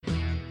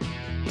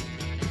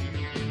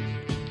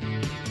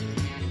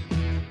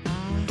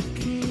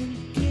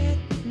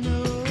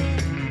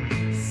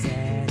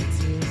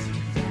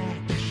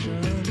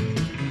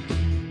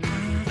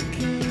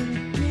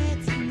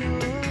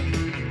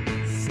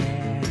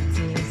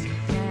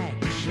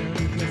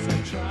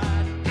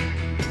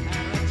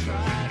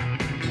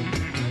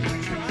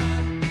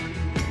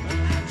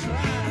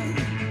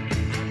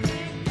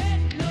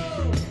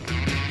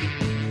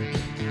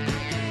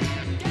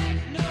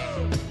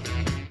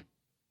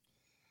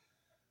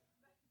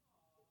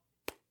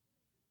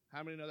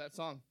How many know that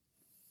song?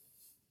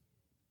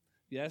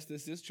 Yes,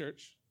 this is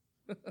church.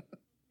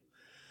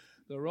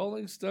 The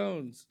Rolling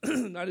Stones.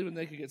 Not even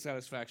they could get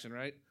satisfaction,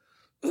 right?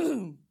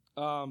 I'm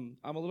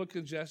a little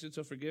congested,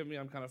 so forgive me.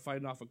 I'm kind of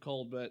fighting off a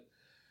cold, but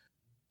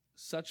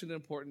such an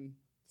important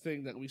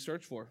thing that we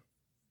search for.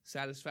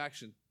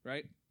 Satisfaction,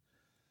 right?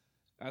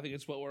 I think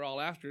it's what we're all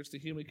after. It's the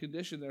human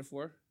condition,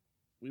 therefore.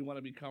 We want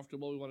to be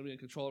comfortable. We want to be in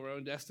control of our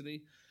own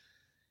destiny.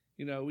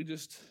 We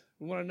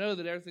want to know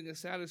that everything is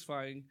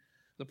satisfying.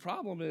 The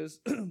problem is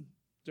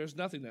there's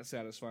nothing that's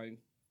satisfying.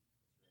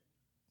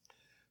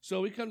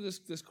 So we come to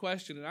this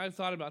question, and I've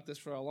thought about this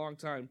for a long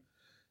time.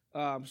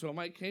 So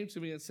Mike came to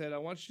me and said, I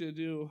want you to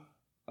do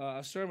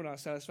a sermon on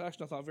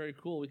satisfaction. I thought, very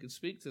cool, we could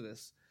speak to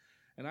this.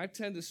 And I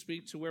tend to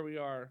speak to where we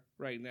are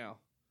right now.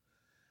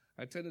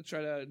 I tend to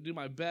try to do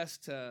my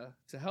best to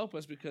help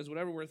us, because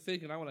whatever we're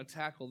thinking, I want to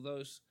tackle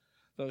those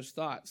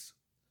thoughts.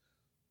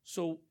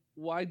 So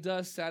why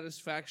does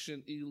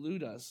satisfaction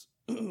elude us?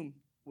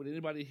 Would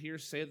anybody here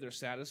say they're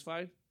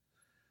satisfied?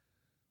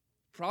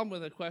 Problem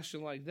with a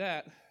question like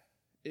that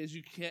is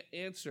you can't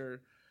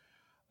answer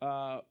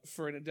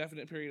for an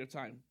indefinite period of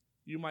time.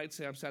 You might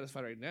say, I'm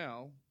satisfied right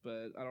now,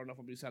 but I don't know if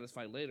I'll be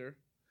satisfied later.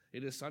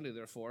 It is Sunday,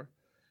 therefore.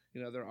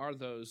 There are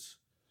those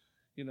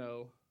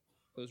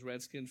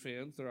Redskin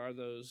fans. There are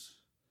those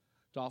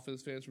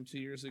Dolphins fans from 2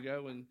 years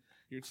ago when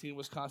your team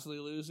was constantly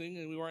losing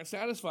and we weren't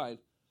satisfied.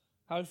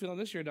 How are you feeling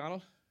this year,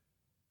 Donald?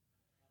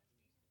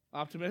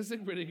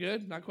 Optimistic? Pretty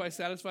good? Not quite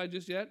satisfied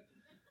just yet?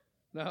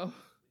 No?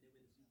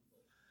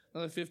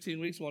 Another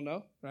 15 weeks, we'll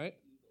know, right?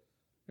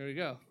 There we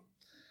go.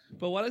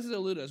 But what does it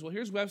elude us? Well,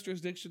 here's Webster's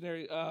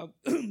dictionary,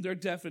 their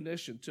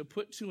definition: to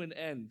put to an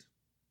end,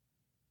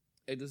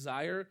 a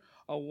desire,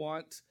 a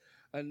want,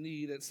 a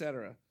need,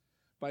 etc.,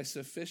 by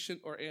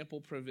sufficient or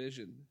ample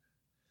provision.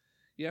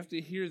 You have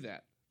to hear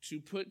that, to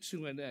put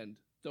to an end.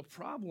 The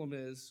problem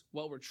is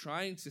what we're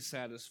trying to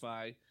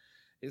satisfy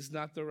is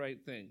not the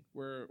right thing.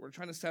 We're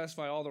trying to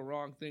satisfy all the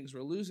wrong things.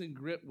 We're losing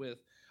grip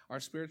with our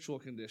spiritual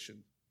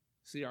condition.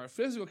 See, our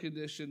physical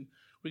condition,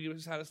 we can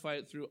satisfy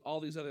it through all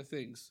these other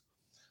things,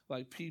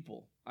 like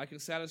people. I can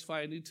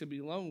satisfy a need to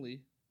be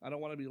lonely. I don't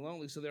want to be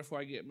lonely, so therefore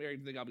I get married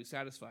and think I'll be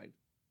satisfied.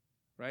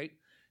 Right?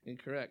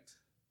 Incorrect.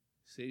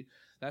 See,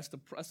 that's the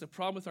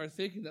problem with our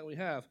thinking that we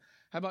have.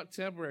 How about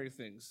temporary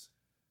things?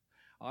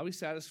 I'll be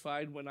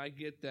satisfied when I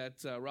get that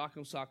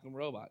Rock'em Sock'em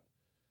robot.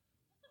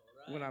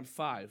 Right. When I'm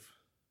 5.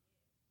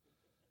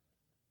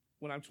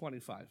 When I'm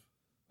 25.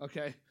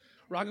 Okay?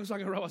 Rock'em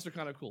Sock'em robots are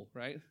kind of cool,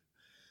 right?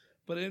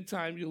 But in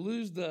time, you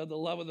lose the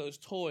love of those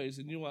toys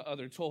and you want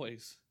other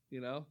toys,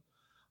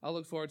 I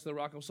look forward to the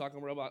Rock'em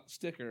Sock'em robot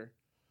sticker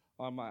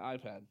on my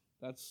iPad.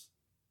 That's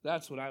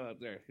what I'm up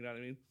there, you know what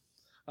I mean?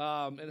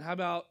 And how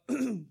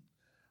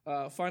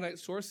about finite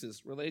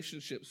sources,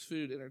 relationships,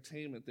 food,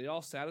 entertainment? They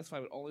all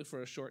satisfy, but only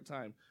for a short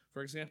time.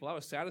 For example, I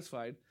was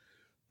satisfied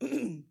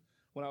when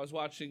I was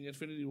watching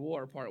Infinity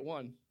War Part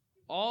 1,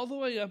 all the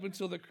way up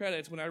until the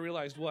credits when I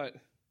realized what?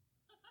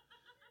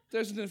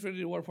 There's an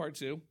Infinity War Part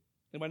 2.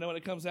 Anybody know when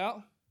it comes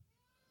out?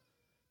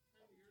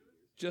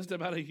 Just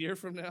about a year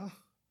from now.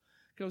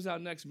 It comes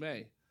out next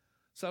May.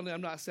 Suddenly I'm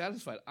not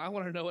satisfied. I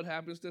want to know what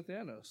happens to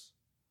Thanos.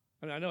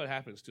 I mean, I know what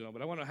happens to him,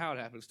 but I want to know how it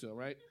happens to him,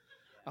 right?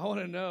 I want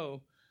to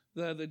know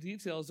the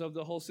details of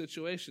the whole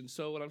situation.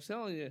 So what I'm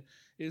telling you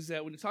is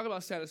that when you talk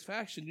about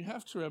satisfaction, you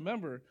have to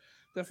remember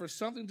that for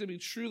something to be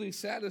truly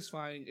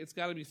satisfying, it's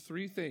got to be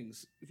 3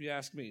 things, if you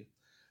ask me.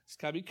 It's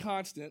got to be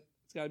constant,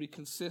 it's got to be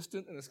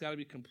consistent, and it's got to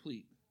be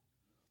complete.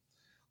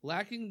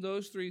 Lacking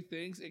those 3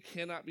 things, it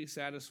cannot be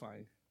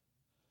satisfying.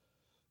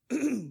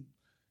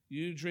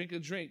 You drink a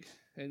drink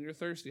and you're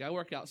thirsty. I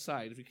work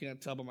outside. If you can't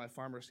tell by my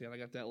farmer's tan, I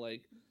got that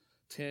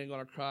tan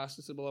going across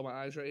just below my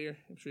eyes right here.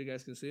 I'm sure you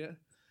guys can see it.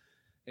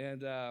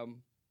 And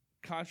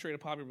contrary to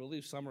popular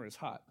belief, summer is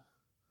hot.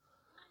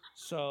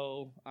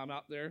 So I'm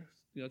out there,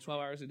 12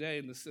 hours a day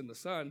in the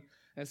sun,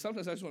 and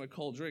sometimes I just want a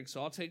cold drink.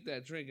 So I'll take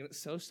that drink, and it's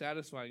so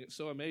satisfying. It's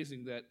so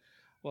amazing that,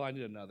 I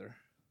need another.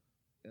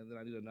 And then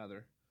I need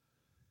another.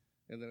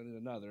 And then I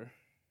need another.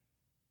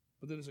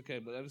 But then it's okay,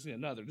 but I just need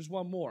another. Just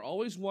one more.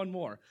 Always one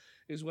more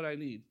is what I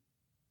need.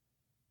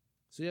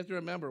 So you have to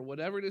remember,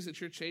 whatever it is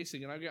that you're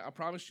chasing, and I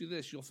promise you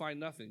this, you'll find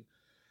nothing.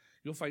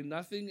 You'll find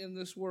nothing in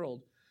this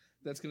world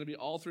that's going to be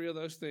all 3 of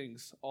those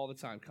things all the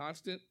time.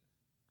 Constant,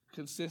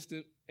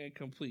 consistent, and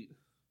complete.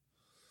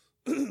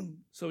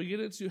 So we get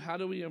into how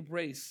do we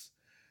embrace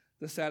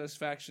the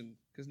satisfaction?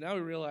 Because now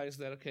we realize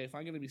that, okay, if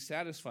I'm going to be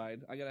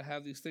satisfied, I got to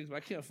have these things, but I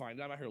can't find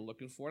it. I'm out here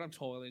looking for it. I'm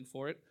toiling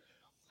for it.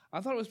 I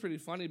thought it was pretty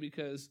funny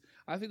because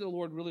I think the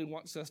Lord really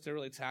wants us to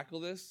really tackle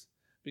this,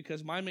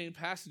 because my main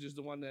passage is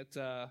the one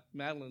that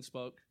Madeline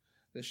spoke,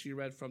 that she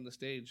read from the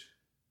stage.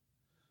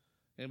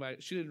 Anybody?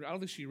 She didn't. I don't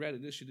think she read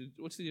it. Did she?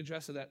 What's the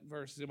address of that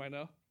verse? Does anybody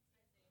know?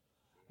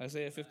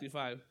 Isaiah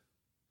 55.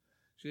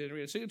 She didn't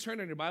read it. So you can turn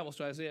in your Bibles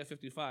to Isaiah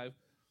 55.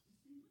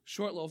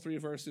 Short little 3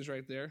 verses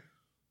right there.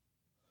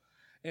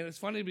 And it's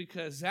funny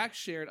because Zach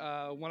shared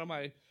one of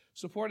my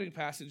supporting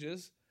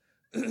passages.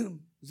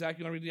 Zach,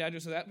 you want to read the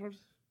address of that?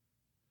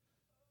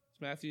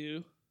 It's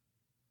Matthew.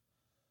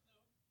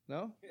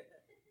 No?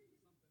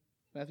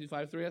 Matthew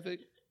 5:3, I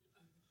think.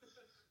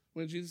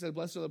 When Jesus said,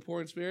 blessed are the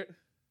poor in spirit.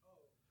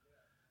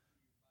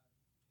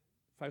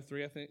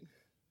 5:3, I think.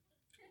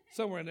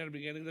 Somewhere in there at the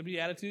beginning. The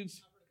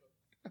Beatitudes.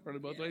 I've heard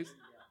it both ways.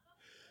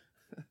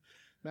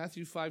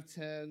 Matthew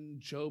 5:10,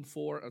 Job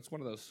 4. It's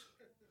one of those.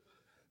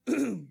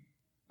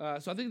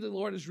 So I think the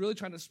Lord is really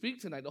trying to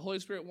speak tonight. The Holy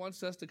Spirit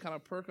wants us to kind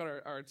of perk on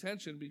our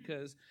attention,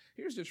 because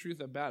here's the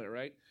truth about it,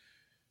 right?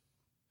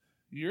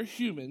 You're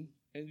human,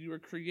 and you were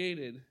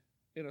created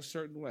in a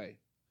certain way.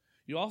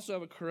 You also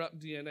have a corrupt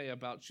DNA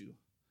about you.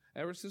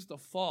 Ever since the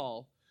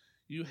fall,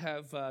 you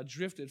have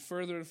drifted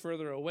further and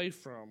further away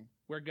from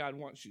where God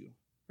wants you,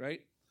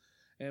 right?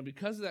 And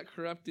because of that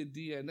corrupted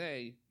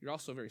DNA, you're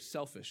also very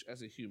selfish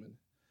as a human.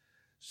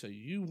 So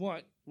you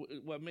want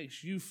what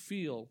makes you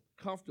feel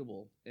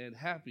comfortable and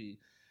happy,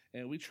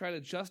 and we try to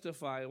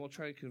justify and we'll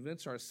try to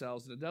convince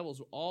ourselves, and the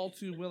devil's all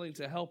too willing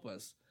to help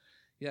us.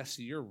 Yes,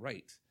 you're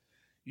right.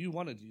 You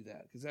want to do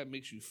that because that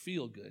makes you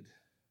feel good,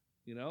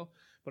 you know?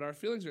 But our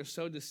feelings are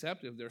so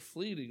deceptive. They're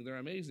fleeting. They're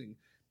amazing.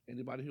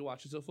 Anybody who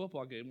watches a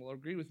football game will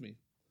agree with me.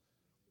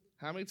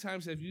 How many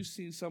times have you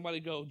seen somebody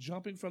go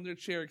jumping from their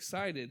chair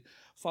excited,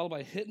 followed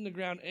by hitting the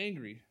ground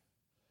angry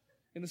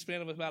in the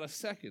span of about a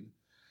second?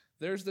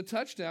 There's the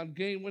touchdown,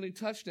 game-winning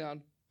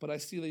touchdown, but I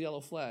see the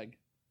yellow flag,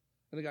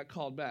 and it got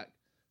called back.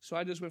 So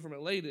I just went from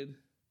elated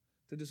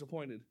to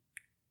disappointed,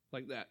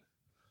 like that.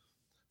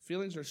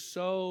 Feelings are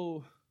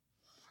so,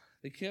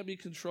 they can't be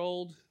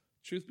controlled,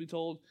 truth be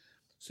told,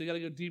 so you got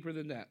to go deeper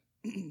than that,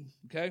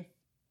 okay?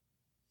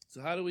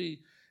 So how do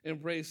we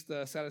embrace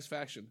the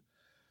satisfaction?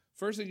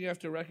 First thing you have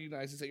to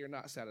recognize is that you're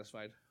not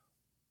satisfied.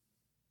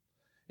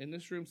 In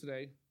this room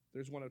today,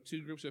 there's one of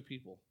two groups of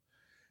people.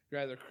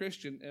 You're either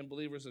Christian and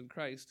believers in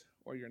Christ,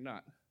 or you're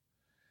not.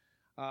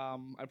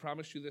 I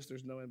promise you this,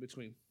 there's no in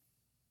between.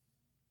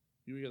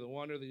 You're either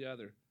one or the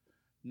other.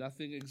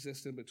 Nothing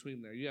exists in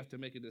between there. You have to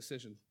make a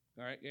decision.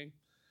 All right, gang?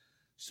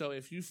 So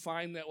if you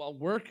find that while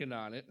working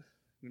on it,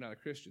 you're not a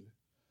Christian.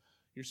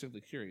 You're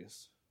simply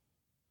curious.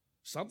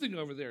 Something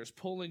over there is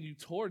pulling you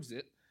towards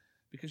it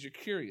because you're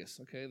curious.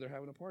 Okay, they're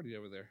having a party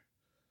over there.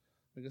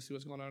 Let me go see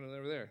what's going on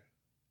over there.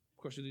 Of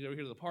course, you get over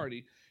here to the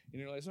party, and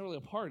you realize it's not really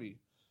a party.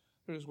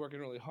 They're just working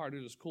really hard.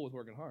 They're just cool with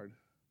working hard.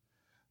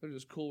 They're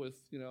just cool with,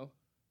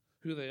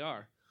 who they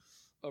are.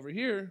 Over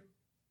here,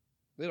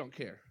 they don't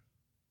care.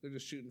 They're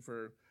just shooting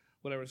for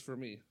whatever's for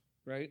me,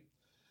 right?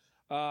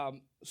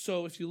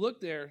 So if you look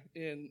there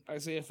in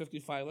Isaiah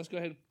 55, let's go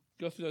ahead and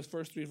go through those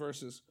first 3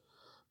 verses.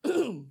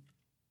 It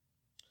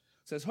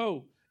says,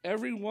 Ho,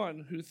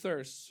 everyone who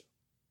thirsts,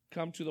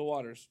 come to the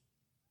waters.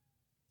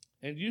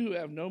 And you who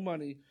have no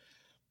money,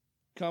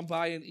 come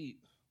buy and eat.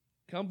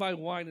 Come buy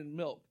wine and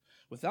milk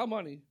without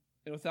money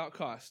and without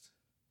cost.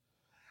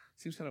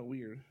 Seems kind of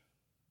weird.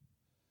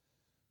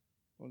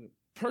 I want to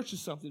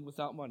purchase something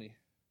without money.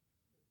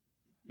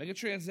 Make a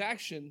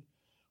transaction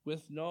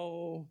with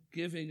no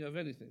giving of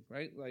anything,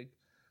 right?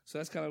 So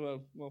that's kind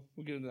of we'll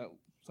get into that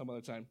some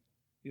other time.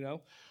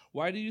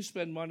 Why do you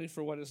spend money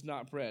for what is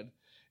not bread,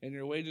 and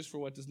your wages for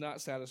what does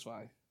not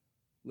satisfy?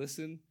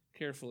 Listen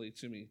carefully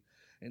to me,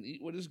 and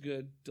eat what is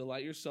good.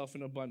 Delight yourself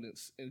in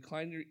abundance.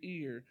 Incline your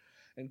ear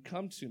and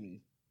come to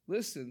me.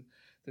 Listen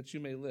that you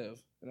may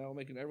live, and I will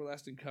make an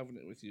everlasting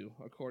covenant with you,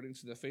 according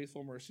to the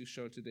faithful mercy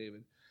shown to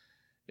David.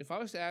 If I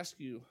was to ask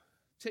you,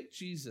 take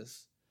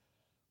Jesus,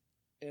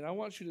 and I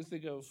want you to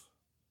think of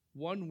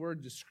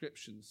one-word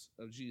descriptions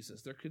of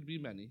Jesus. There could be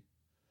many,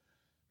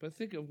 but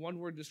think of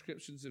one-word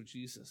descriptions of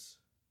Jesus.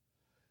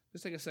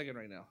 Just take a second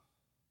right now.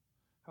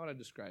 How would I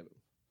describe him?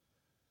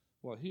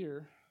 Well,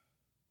 here,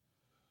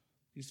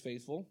 he's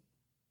faithful.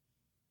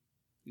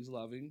 He's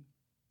loving.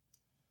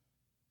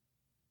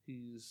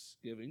 He's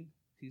giving.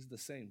 He's the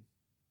same,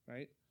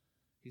 right?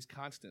 He's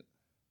constant.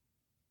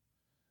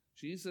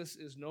 Jesus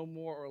is no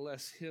more or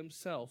less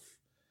himself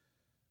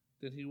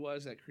than he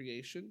was at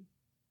creation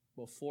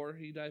before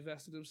he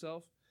divested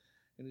himself,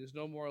 and he is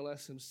no more or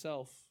less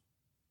himself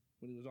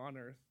when he was on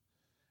earth,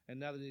 and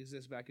now that he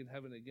exists back in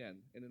heaven again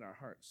and in our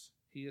hearts.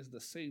 He is the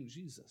same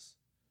Jesus.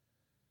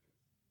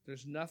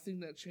 There's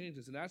nothing that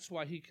changes, and that's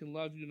why he can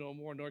love you no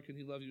more, nor can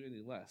he love you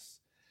any less.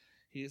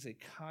 He is a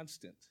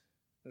constant.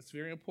 That's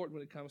very important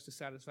when it comes to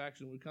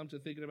satisfaction, when we come to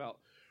thinking about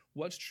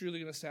what's truly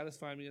going to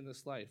satisfy me in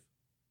this life.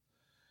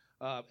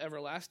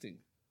 Everlasting.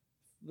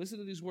 Listen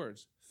to these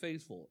words.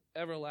 Faithful,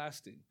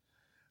 everlasting.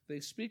 They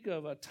speak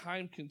of a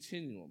time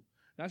continuum,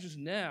 not just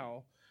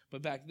now,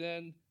 but back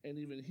then and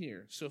even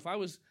here. So if I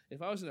was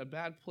in a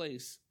bad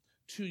place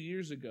 2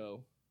 years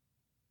ago,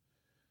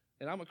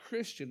 and I'm a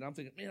Christian, and I'm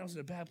thinking, man, I was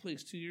in a bad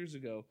place 2 years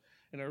ago,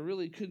 and I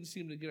really couldn't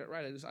seem to get it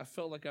right. I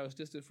felt like I was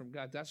distant from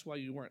God. That's why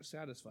you weren't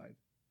satisfied,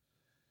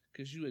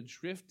 because you had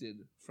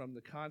drifted from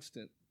the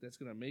constant that's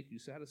going to make you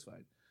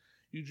satisfied.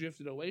 You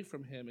drifted away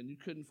from him, and you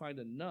couldn't find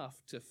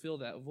enough to fill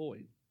that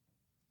void.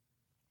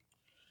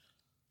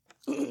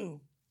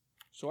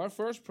 So our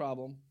first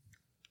problem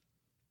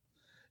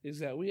is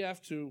that we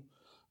have to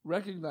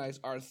recognize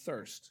our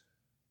thirst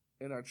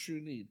and our true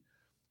need.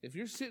 If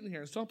you're sitting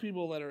here, and some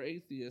people that are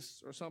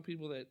atheists or some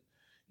people that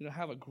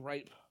have a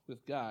gripe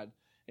with God.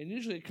 And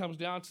usually it comes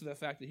down to the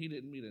fact that he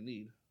didn't meet a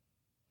need.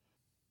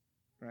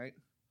 Right?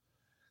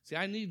 See,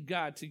 I need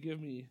God to give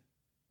me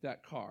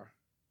that car.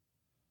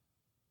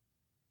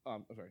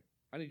 I'm sorry.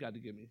 I need God to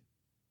give me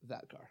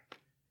that car.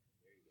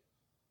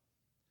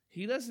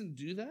 He doesn't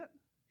do that.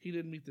 He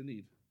didn't meet the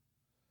need.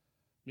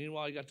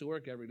 Meanwhile, you got to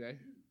work every day.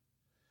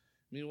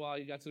 Meanwhile,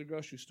 you got to the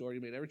grocery store. You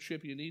made every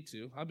trip you need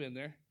to. I've been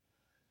there.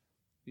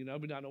 You know,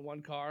 been down to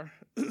one car,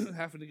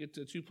 having to get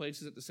to two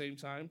places at the same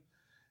time.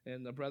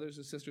 And the brothers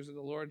and sisters in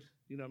the Lord,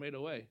 you know, made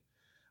a way.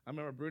 I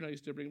remember Bruno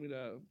used to bring me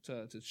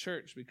to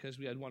church because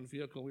we had one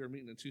vehicle. We were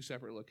meeting in two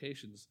separate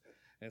locations.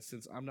 And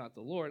since I'm not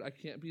the Lord, I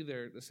can't be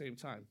there at the same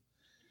time.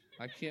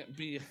 I can't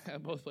be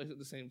at both places at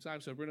the same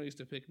time. So Bruno used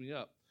to pick me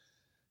up.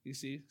 You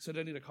see? So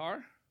did I need a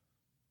car?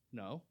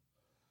 No.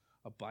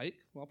 A bike?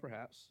 Well,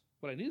 perhaps.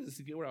 What I needed is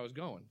to get where I was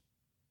going.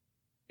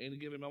 In a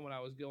given moment, I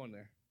was going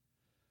there.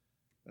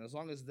 And as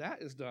long as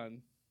that is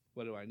done,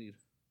 what do I need?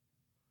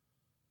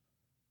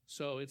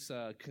 So it's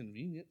a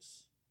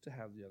convenience to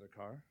have the other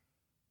car.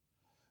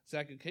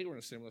 Zach and Kate were in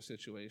a similar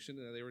situation,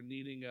 and they were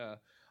needing a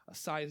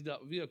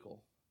sized-up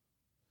vehicle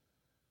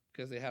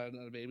because they had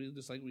another baby,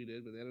 just like we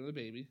did, but they had another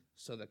baby.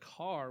 So the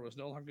car was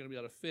no longer going to be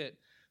able to fit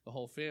the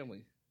whole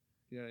family.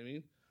 You know what I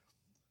mean?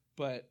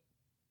 But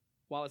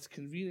while it's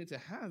convenient to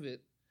have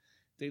it,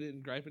 they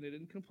didn't gripe and they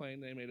didn't complain.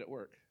 They made it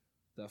work.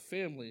 The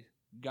family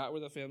got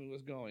where the family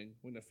was going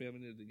when the family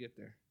needed to get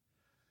there.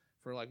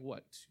 For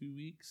 2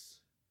 weeks?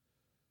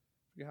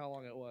 I forget how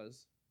long it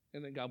was.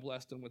 And then God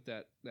blessed them with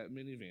that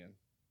minivan.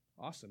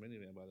 Awesome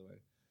minivan, by the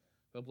way.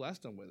 But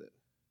blessed them with it.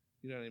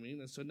 You know what I mean?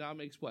 And so now it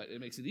makes what? It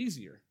makes it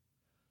easier.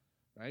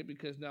 Right?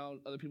 Because now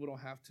other people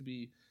don't have to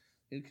be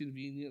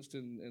inconvenienced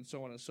and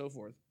so on and so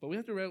forth. But we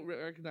have to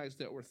recognize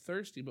that we're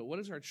thirsty, but what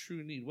is our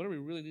true need? What do we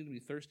really need to be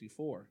thirsty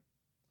for?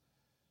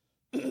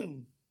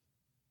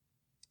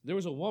 There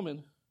was a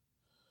woman,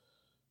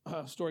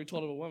 a story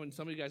told of a woman.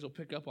 Some of you guys will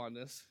pick up on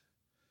this.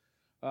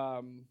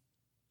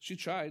 She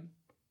tried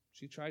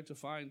to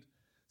find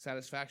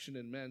satisfaction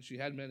in men. She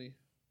had many.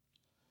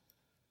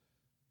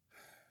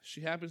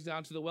 She happens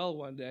down to the well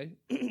one day,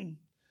 and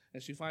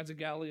she finds a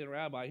Galilean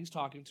rabbi. He's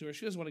talking to her.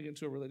 She doesn't want to get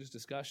into a religious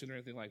discussion or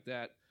anything like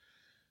that.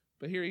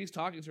 But here he's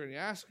talking to her, and he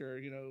asks her,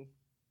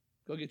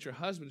 go get your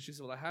husband. She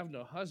said, well, I have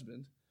no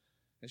husband.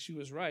 And she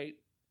was right.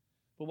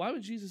 But why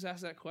would Jesus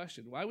ask that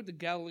question? Why would the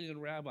Galilean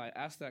rabbi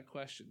ask that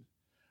question?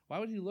 Why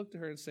would he look to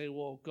her and say,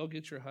 well, go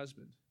get your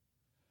husband?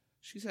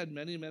 She's had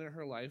many men in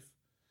her life.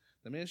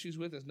 The man she's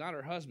with is not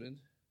her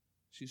husband.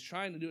 She's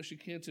trying to do what she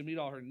can to meet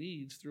all her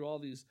needs through all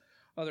these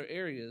other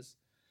areas.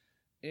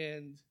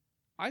 And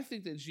I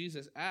think that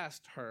Jesus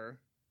asked her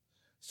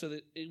so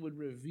that it would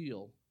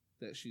reveal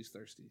that she's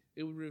thirsty.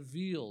 It would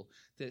reveal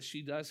that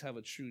she does have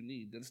a true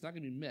need, that it's not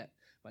going to be met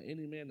by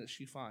any man that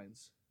she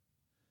finds.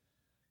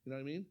 You know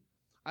what I mean?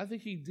 I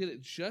think he did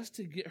it just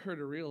to get her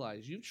to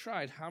realize, you've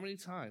tried how many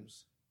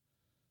times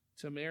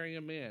to marry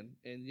a man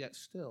and yet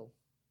still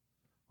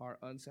are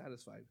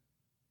unsatisfied.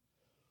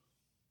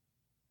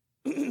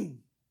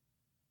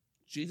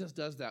 Jesus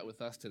does that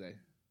with us today.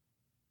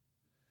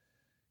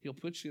 He'll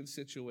put you in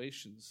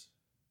situations.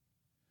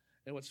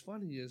 And what's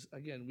funny is,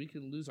 again, we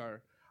can lose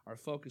our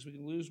focus. We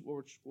can lose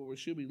what we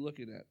should be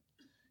looking at.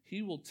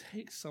 He will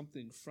take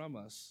something from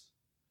us,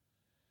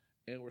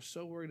 and we're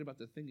so worried about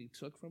the thing he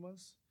took from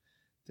us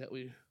that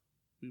we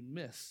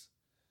miss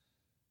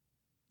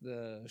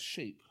the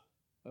shape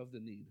of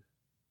the need.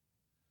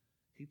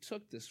 He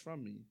took this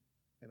from me,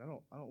 and I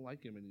don't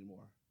like him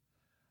anymore.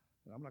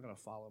 And I'm not going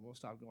to follow him. I'm going to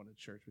stop going to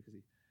church because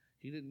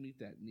he didn't meet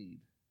that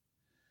need.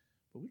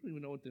 But we don't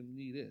even know what the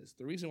need is.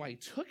 The reason why he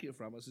took it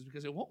from us is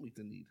because it won't meet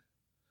the need.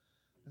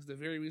 That's the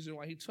very reason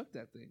why he took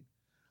that thing.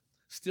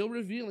 Still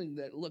revealing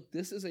that, look,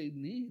 this is a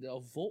need, a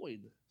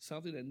void,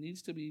 something that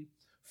needs to be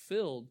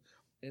filled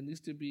and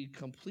needs to be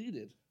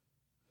completed.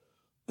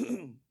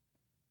 So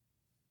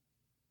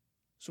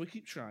we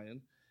keep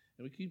trying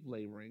and we keep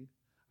laboring.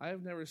 I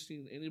have never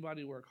seen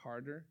anybody work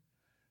harder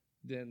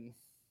than,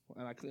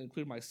 and I can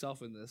include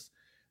myself in this,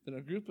 than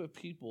a group of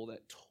people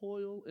that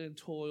toil and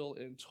toil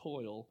and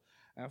toil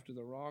after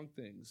the wrong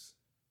things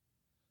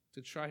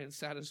to try and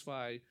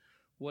satisfy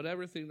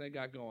whatever thing they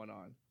got going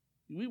on.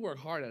 We work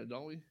hard at it,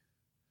 don't we?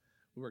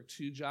 We work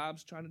 2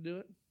 jobs trying to do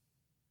it.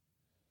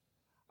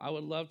 I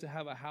would love to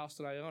have a house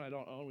that I own. I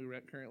don't own, we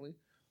rent currently.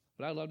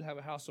 But I'd love to have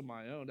a house of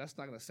my own. That's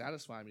not going to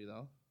satisfy me,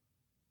 though.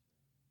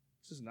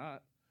 It's just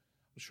not.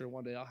 I'm sure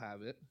one day I'll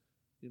have it,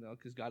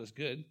 because God is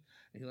good,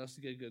 and he loves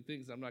to get good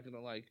things. I'm not going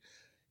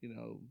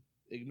to,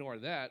 ignore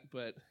that,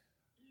 but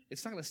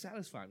it's not going to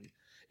satisfy me.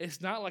 It's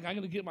not like I'm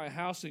going to get my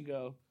house and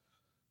go,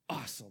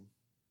 awesome,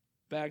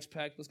 bags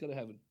packed, let's go to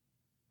heaven.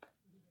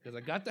 Because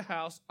I got the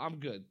house, I'm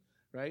good,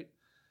 right?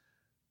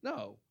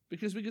 No,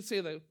 because we could say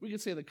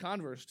the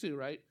converse too,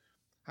 right?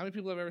 How many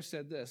people have ever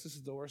said this? This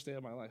is the worst day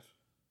of my life.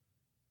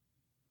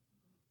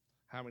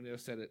 How many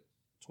have said it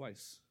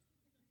twice?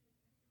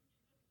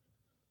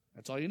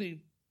 That's all you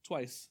need,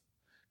 twice,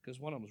 because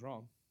one of them was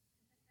wrong.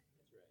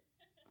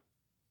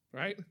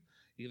 Right?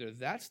 Either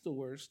that's the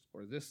worst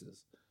or this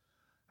is.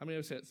 How many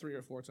have said it 3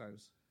 or 4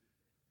 times?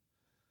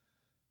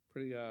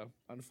 Pretty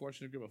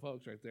unfortunate group of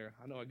folks right there.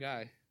 I know a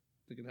guy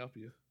that can help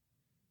you.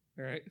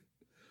 All right?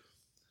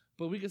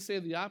 But we can say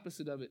the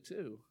opposite of it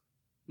too.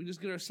 We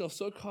just get ourselves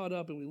so caught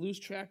up and we lose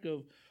track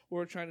of what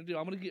we're trying to do.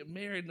 I'm going to get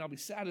married and I'll be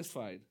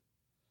satisfied.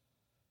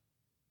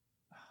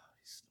 Oh,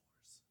 he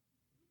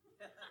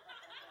snores.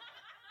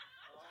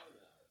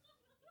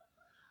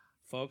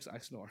 Folks, I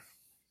snore.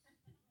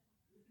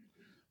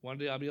 One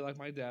day I'll be like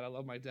my dad. I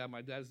love my dad.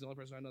 My dad is the only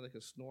person I know that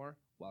can snore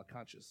while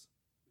conscious.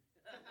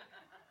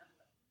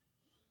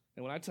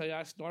 And when I tell you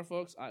I snore,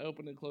 folks, I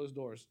open and close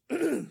doors.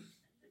 All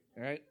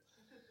right?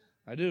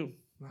 I do.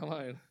 I'm not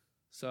lying.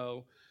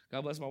 So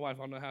God bless my wife.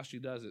 I don't know how she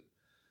does it.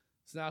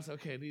 So now it's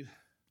okay.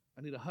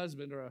 I need a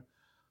husband or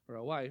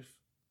a wife,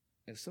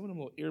 and some of them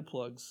little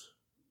earplugs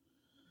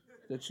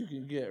that you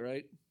can get,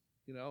 right?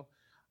 You know,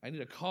 I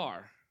need a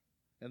car,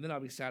 and then I'll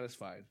be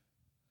satisfied.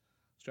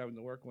 I was driving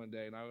to work one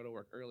day, and I go to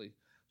work early.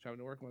 Driving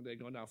to work one day,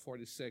 going down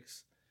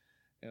 46,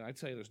 and I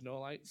tell you, there's no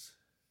lights.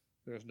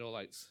 There's no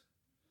lights.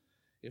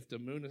 If the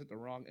moon is at the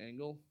wrong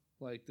angle,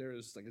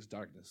 it's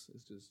darkness.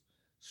 It's just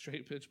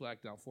straight pitch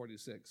black down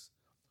 46.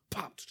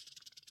 Pop.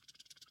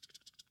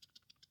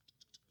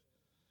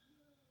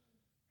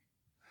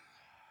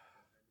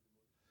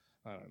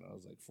 I don't know, it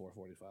was like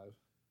 4:45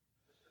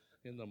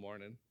 in the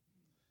morning.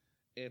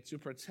 And to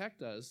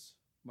protect us,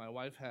 my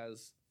wife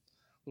has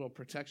little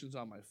protections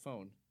on my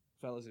phone.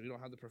 Fellas, if you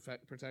don't have the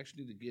protection,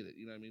 you need to get it.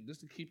 You know what I mean?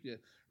 Just to keep you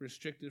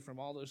restricted from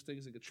all those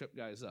things that could trip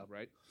guys up,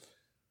 right?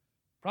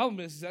 Problem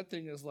is that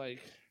thing is like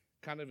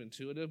kind of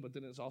intuitive, but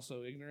then it's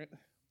also ignorant.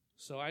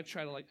 So I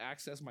try to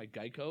access my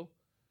Geico,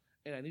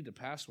 and I need the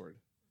password.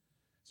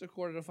 It's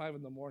 4:45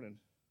 in the morning.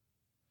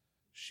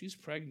 She's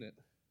pregnant.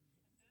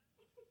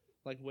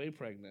 Way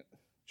pregnant,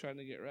 trying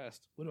to get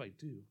rest. What do I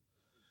do?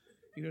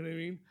 You know what I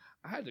mean?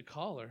 I had to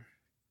call her.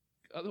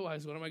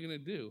 Otherwise, what am I going to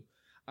do?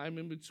 I'm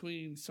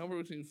somewhere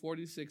between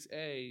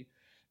 46A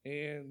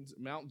and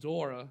Mount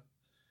Dora.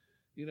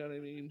 You know what I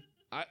mean?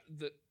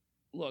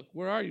 Look,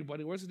 where are you,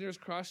 buddy? Where's the nearest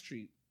cross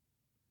street?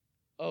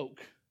 Oak.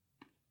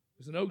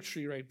 There's an oak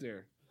tree right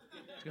there.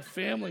 There's a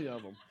family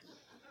of them.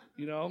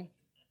 You know?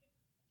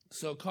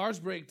 So cars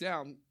break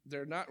down.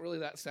 They're not really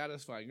that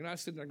satisfying. You're not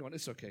sitting there going,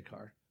 it's okay,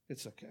 car.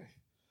 It's okay.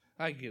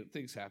 I get it.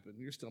 Things happen.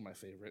 You're still my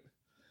favorite.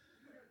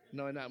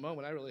 No, in that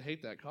moment, I really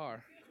hate that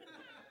car.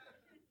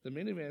 The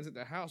minivan's at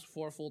the house,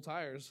 4 full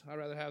tires. I'd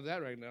rather have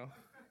that right now.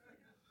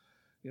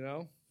 You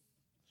know?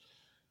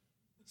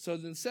 So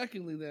then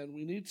secondly,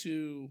 we need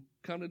to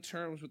come to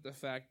terms with the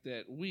fact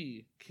that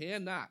we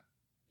cannot,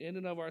 in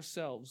and of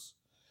ourselves,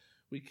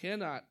 we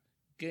cannot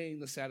gain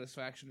the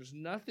satisfaction. There's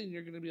nothing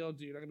you're going to be able to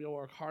do. You're not going to be able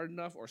to work hard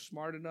enough or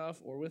smart enough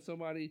or with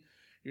somebody.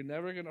 You're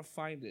never going to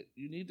find it.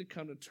 You need to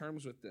come to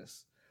terms with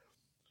this.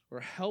 We're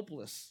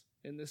helpless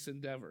in this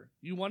endeavor.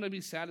 You want to be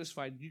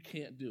satisfied, you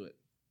can't do it.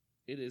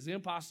 It is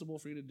impossible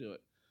for you to do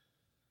it.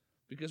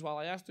 Because while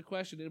I asked the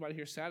question, anybody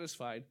here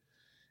satisfied,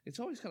 it's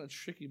always kind of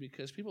tricky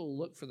because people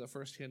look for the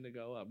first hand to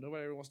go up.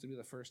 Nobody ever wants to be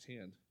the first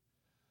hand.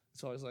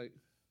 It's always like,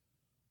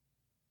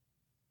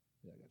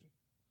 yeah, I got you.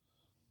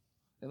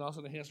 And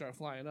also the hands start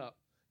flying up.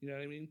 You know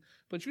what I mean?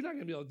 But you're not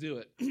going to be able to do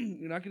it.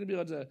 You're not going to be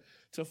able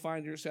to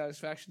find your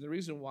satisfaction. The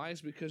reason why is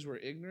because we're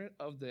ignorant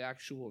of the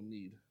actual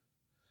need.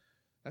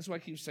 That's why I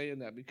keep saying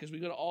that, because we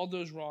go to all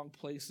those wrong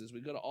places.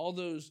 We go to all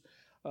those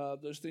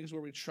things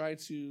where we try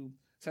to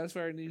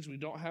satisfy our needs. We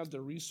don't have the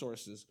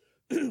resources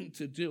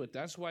to do it.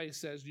 That's why he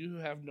says, you who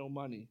have no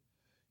money,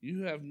 you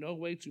who have no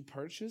way to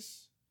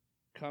purchase,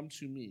 come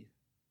to me.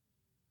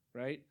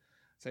 Right?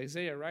 It's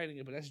Isaiah writing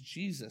it, but that's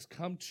Jesus.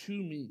 Come to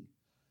me.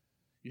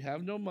 You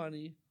have no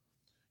money.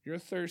 You're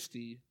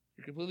thirsty.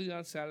 You're completely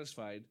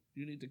unsatisfied.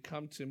 You need to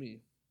come to me.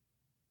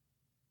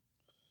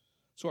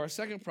 So our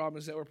second problem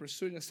is that we're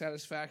pursuing a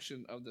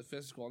satisfaction of the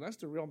physical, and that's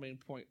the real main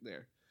point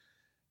there,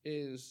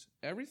 is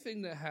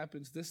everything that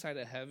happens this side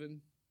of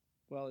heaven,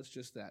 well, it's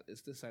just that.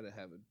 It's this side of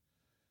heaven.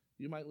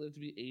 You might live to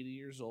be 80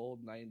 years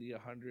old, 90,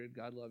 100.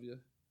 God love you.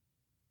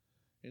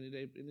 Any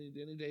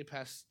day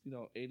past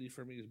 80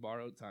 for me is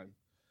borrowed time.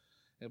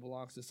 It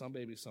belongs to some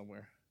baby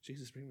somewhere.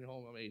 Jesus, bring me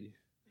home. I'm 80.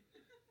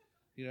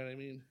 You know what I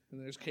mean? And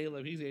there's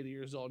Caleb. He's 80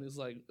 years old, and he's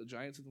like, the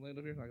giants in the land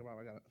over here? Like, Mom,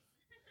 I got it.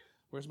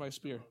 Where's my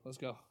spear? Let's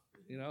go.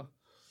 You know?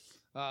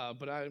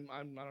 But I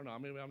don't know.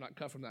 Maybe I'm not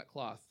cut from that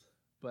cloth.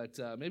 But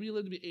maybe you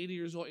live to be 80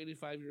 years old,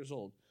 85 years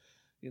old.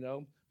 You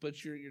know?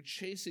 But you're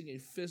chasing a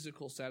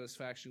physical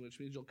satisfaction, which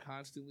means you'll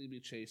constantly be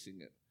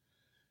chasing it.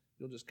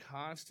 You'll just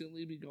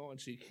constantly be going.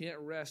 So you can't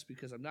rest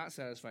because I'm not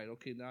satisfied.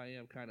 Okay, now I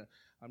am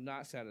I'm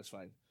not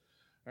satisfied.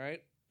 All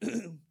right?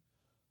 Let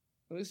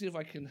me see if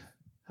I can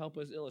help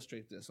us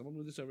illustrate this. I'm going to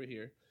move this over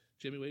here.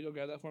 Jimmy, will you go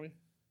grab that for me?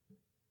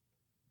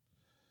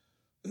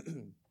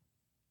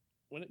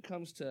 When it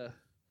comes to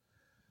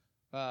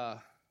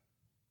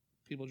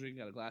people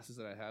drinking out of glasses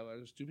that I have,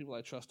 there's 2 people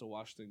I trust to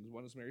wash things.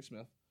 One is Mary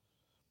Smith,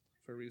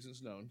 for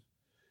reasons known.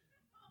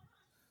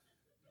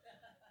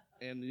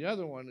 And the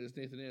other one is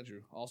Nathan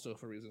Andrew, also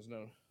for reasons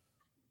known.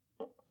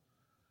 All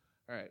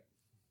right.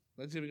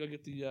 Let's see if we go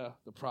get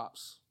the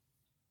props.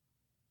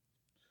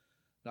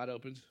 Not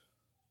opened.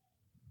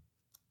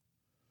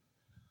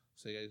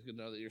 So you guys can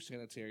know that you're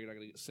sanitary. You're not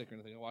going to get sick or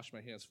anything. I washed my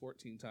hands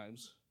 14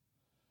 times.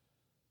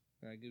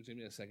 All right, give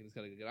me a second. It's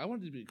got to get good. I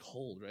wanted it to be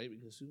cold, right?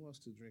 Because who wants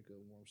to drink a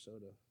warm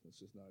soda? That's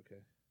just not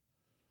okay.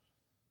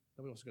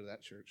 Nobody wants to go to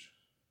that church.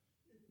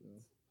 You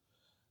know,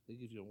 they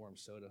give you a warm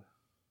soda.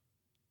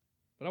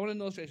 But I want an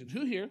illustration.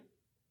 Who here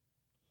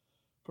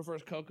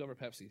prefers Coke over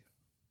Pepsi?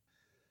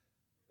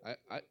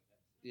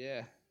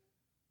 Yeah.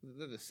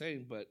 They're the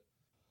same, but...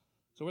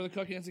 So we're the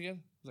Coke hands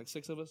again? There's like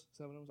 6 of us,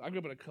 7 of us. I grew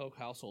up in a Coke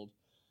household.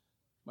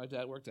 My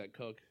dad worked at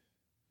Coke.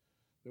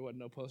 There wasn't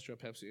no poster of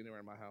Pepsi anywhere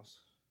in my house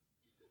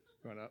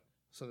growing up.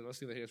 So let's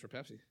see the hands for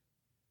Pepsi.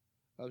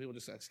 Other people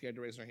just scared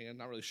to raise their hand.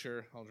 Not really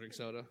sure. I'll drink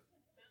soda.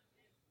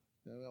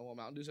 Well,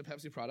 Mountain Dew's a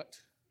Pepsi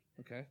product.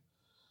 Okay.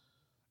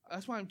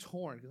 That's why I'm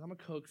torn, because I'm a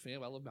Coke fan,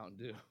 but I love Mountain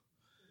Dew.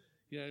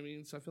 You know what I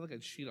mean? So I feel like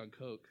I'd cheat on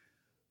Coke.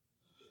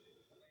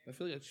 I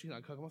feel like I'd cheat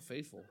on Coke. I'm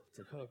faithful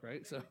to Coke,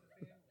 right? So,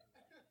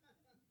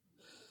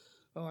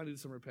 oh, I need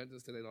some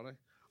repentance today, don't I?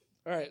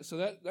 All right, so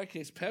that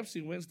case,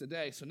 Pepsi wins the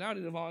day. So now I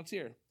need a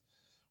volunteer.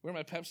 Where are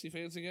my Pepsi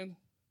fans again?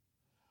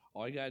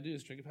 All you got to do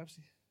is drink a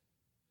Pepsi.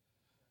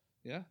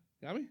 Yeah?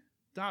 Got me?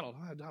 Donald.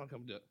 I'll have Donald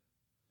come do it.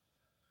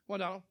 Come on,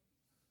 Donald.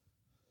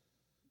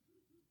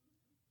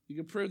 You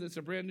can prove that it's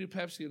a brand new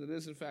Pepsi and it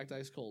is, in fact,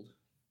 ice cold.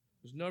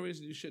 There's no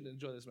reason you shouldn't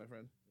enjoy this, my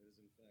friend. It is,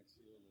 in fact,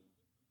 sealed.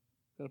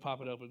 Gonna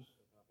pop it open.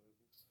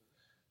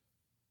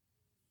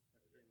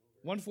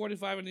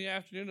 1:45 in the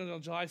afternoon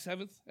on July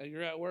 7th, and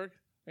you're at work.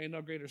 Ain't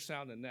no greater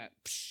sound than that.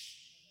 Psh.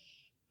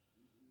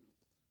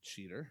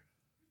 Cheater.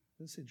 I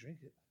didn't say drink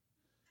it.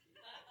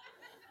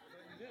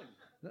 You did.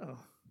 No.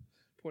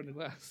 Pour it in the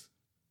glass.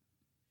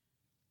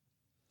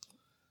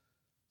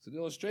 It's an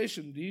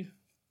illustration, D.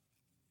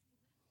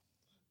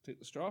 Take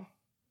the straw.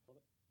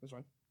 That's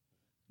fine.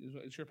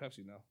 It's your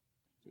Pepsi now.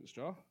 Take the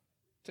straw.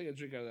 Take a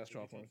drink out of that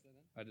straw for me.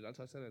 I did not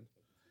touch that in.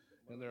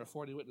 And there are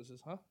 40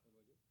 witnesses, huh?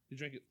 You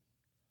drink it.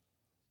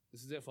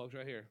 This is it, folks,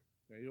 right here.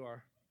 There you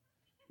are.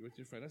 You're with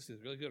your friend. This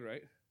is really good,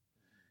 right?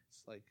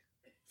 It's like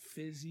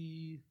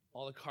fizzy.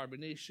 All the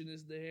carbonation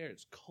is there.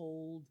 It's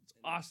cold. It's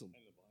awesome.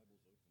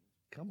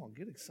 Come on,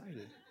 get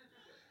excited.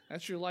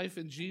 That's your life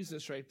in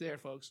Jesus right there,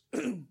 folks.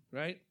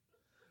 Right?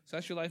 So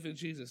that's your life in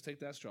Jesus. Take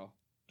that straw.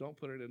 Don't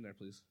put it in there,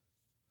 please.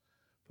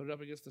 Put it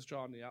up against the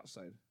straw on the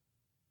outside.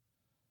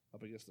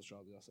 Up against the straw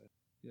on the outside.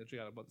 You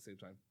drink out of both at the same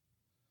time.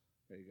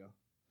 There you go.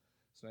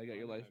 So now you got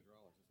your life.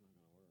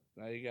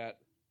 Now you got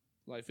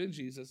life in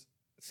Jesus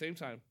at the same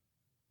time.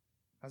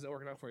 How's that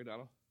working out for you,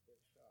 Donald?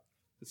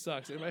 It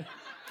sucks. Anybody?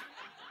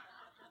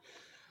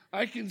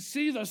 I can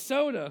see the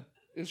soda.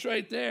 It's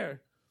right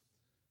there.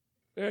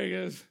 There he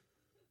goes.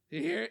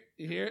 You hear it?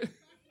 You hear it?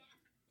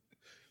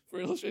 For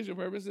illustration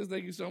purposes,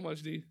 thank you so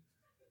much, D.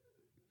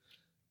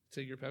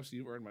 Take your Pepsi.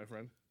 You've earned, my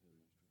friend.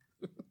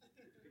 Good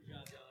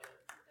job, Donald.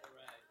 All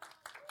right.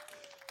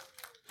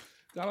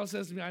 Donald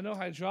says to me, I know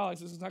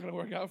hydraulics. This is not going to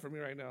work out for me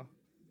right now.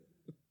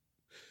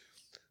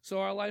 So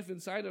our life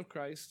inside of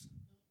Christ,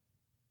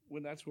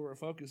 when that's where we're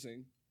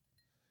focusing,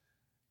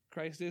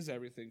 Christ is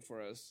everything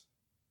for us,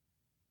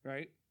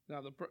 right?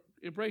 Now,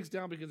 it breaks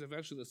down because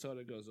eventually the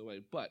soda goes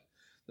away. But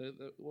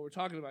what we're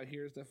talking about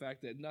here is the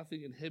fact that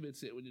nothing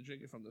inhibits it when you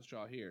drink it from the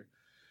straw here.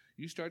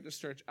 You start to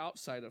search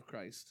outside of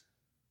Christ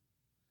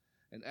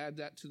and add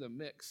that to the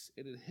mix.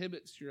 It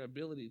inhibits your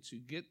ability to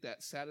get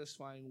that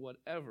satisfying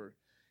whatever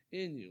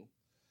in you.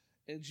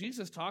 And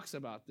Jesus talks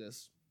about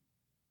this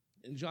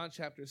in John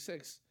chapter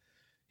 6.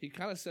 He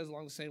kind of says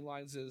along the same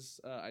lines as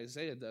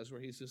Isaiah does,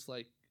 where he's just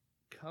like,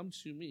 come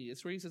to me.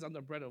 It's where he says, I'm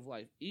the bread of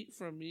life. Eat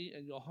from me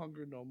and you'll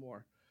hunger no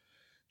more.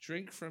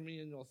 Drink from me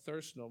and you'll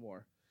thirst no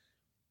more.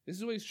 This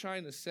is what he's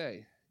trying to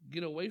say.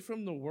 Get away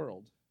from the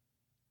world.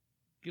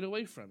 Get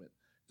away from it.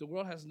 The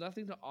world has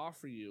nothing to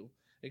offer you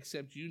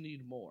except you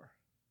need more.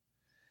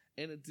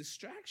 And it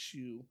distracts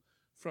you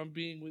from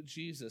being with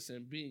Jesus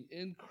and being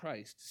in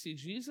Christ. See,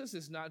 Jesus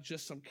is not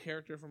just some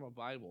character from a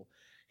Bible.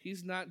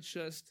 He's not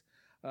just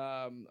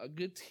a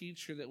good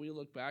teacher that we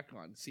look back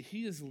on. See,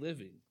 he is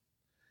living.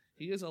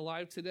 He is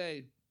alive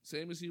today,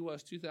 same as he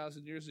was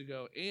 2,000 years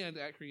ago and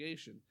at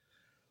creation.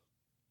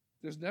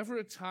 There's never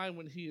a time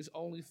when he is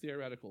only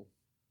theoretical.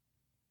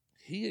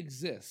 He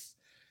exists,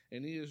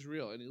 and he is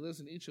real, and he lives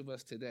in each of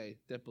us today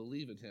that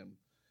believe in him,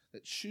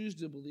 that choose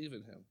to believe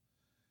in him.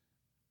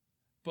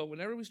 But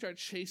whenever we start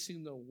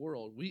chasing the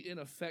world, we in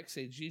effect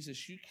say,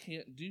 Jesus, you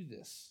can't do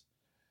this,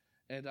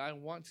 and I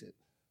want it,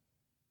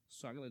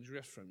 so I'm going to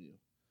drift from you.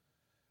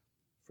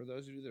 For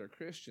those of you that are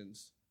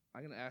Christians,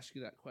 I'm going to ask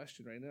you that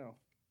question right now.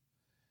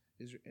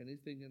 Is there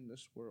anything in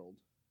this world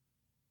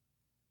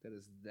that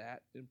is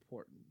that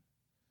important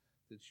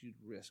that you'd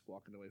risk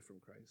walking away from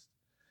Christ?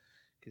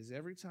 Because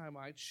every time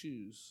I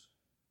choose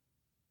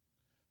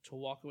to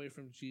walk away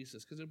from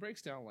Jesus, because it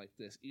breaks down like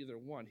this. Either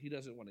one, he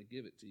doesn't want to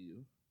give it to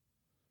you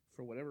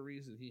for whatever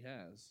reason he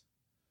has,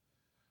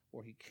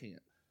 or he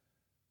can't.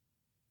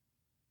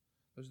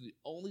 Those are the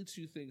only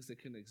two things that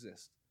can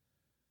exist.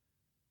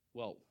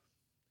 Well,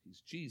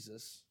 he's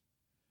Jesus,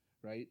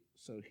 right?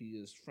 So he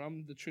is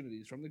from the Trinity,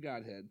 he's from the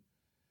Godhead,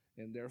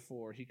 and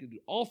therefore he can do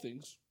all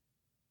things,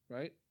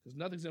 right? Because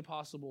nothing's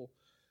impossible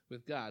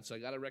with God. So I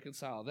got to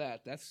reconcile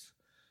that. That's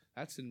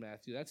in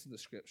Matthew. That's in the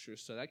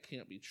scriptures. So that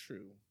can't be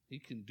true. He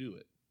can do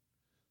it.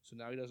 So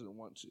now he doesn't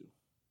want to.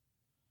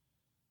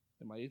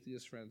 And my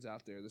atheist friends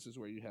out there, this is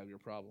where you have your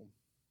problem.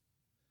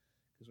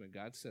 Because when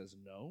God says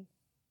no,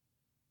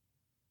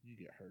 you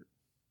get hurt.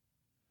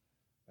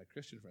 My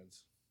Christian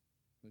friends,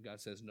 when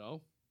God says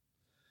no,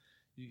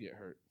 you get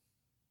hurt.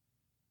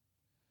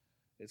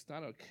 It's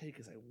not okay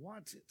because I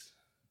want it.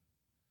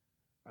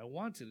 I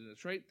want it, and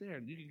it's right there,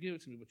 and you can give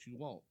it to me, but you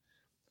won't.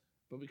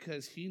 But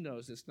because he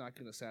knows it's not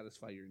going to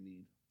satisfy your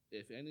need.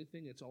 If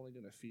anything, it's only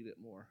going to feed it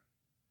more.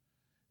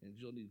 And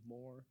you'll need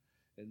more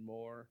and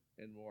more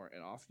and more.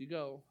 And off you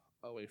go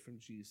away from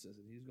Jesus.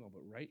 And he's going,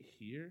 but right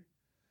here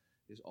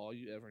is all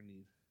you ever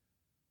need.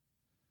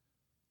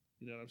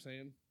 You know what I'm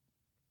saying?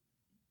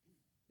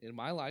 In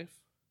my life,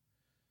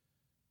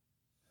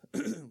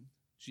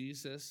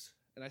 Jesus,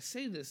 and I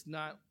say this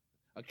not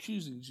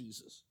accusing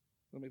Jesus.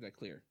 Let me make that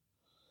clear.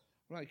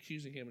 I'm not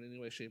accusing him in any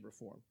way, shape, or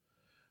form.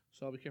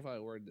 So I'll be careful how I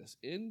word this.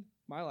 In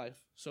my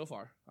life, so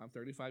far, I'm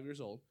 35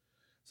 years old,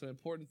 some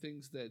important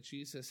things that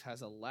Jesus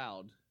has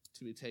allowed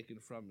to be taken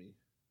from me.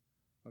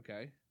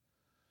 Okay?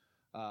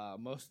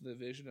 Most of the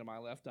vision in my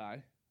left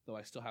eye, though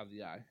I still have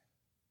the eye,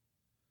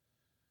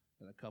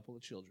 and a couple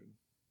of children.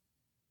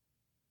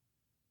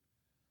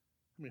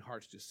 How many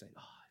hearts just say,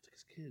 oh, I took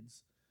his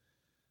kids?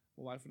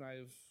 My wife and I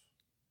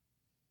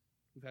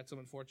we've had some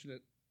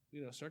unfortunate,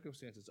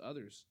 circumstances.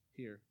 Others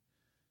here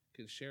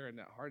can share in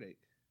that heartache,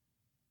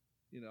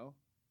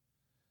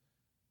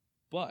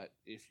 But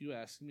if you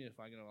ask me if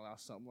I'm going to allow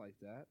something like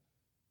that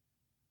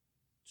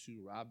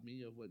to rob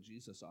me of what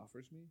Jesus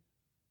offers me,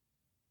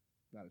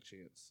 not a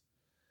chance.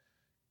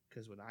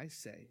 Because when I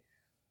say,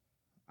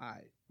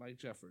 Mike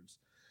Jeffords,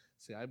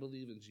 say I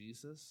believe in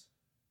Jesus,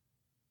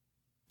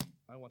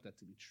 I want that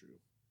to be true.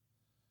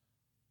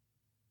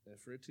 And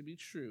for it to be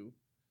true,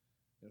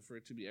 and for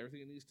it to be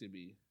everything it needs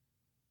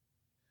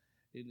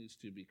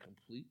to be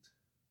complete,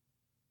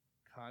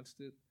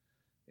 constant,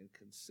 and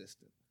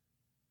consistent.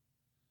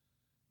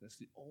 That's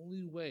the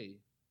only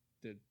way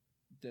that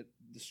the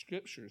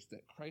scriptures,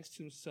 that Christ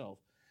himself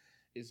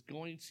is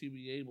going to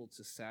be able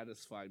to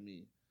satisfy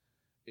me,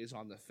 is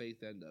on the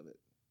faith end of it.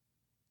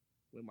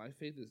 When my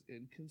faith is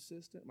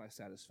inconsistent, my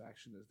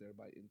satisfaction is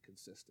thereby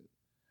inconsistent.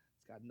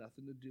 It's got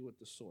nothing to do with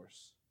the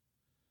source.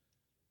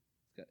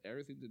 It's got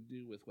everything to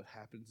do with what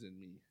happens in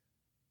me.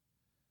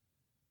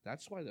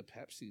 That's why the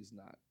Pepsi is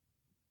not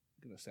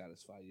going to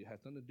satisfy you. It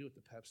has nothing to do with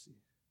the Pepsi.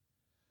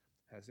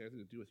 It has everything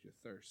to do with your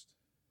thirst.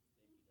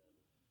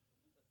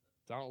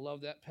 Don't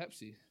love that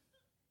Pepsi.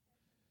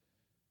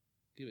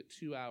 Give it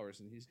 2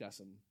 hours and he's got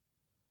some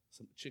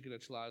chicken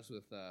enchiladas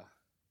with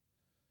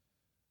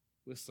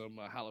some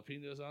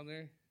jalapenos on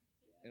there.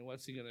 And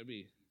what's he going to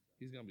be?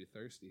 He's going to be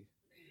thirsty.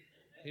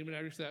 Even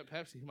after that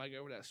Pepsi, he might go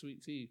over that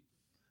sweet tea,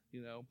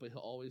 but he'll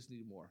always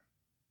need more.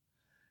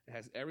 It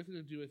has everything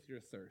to do with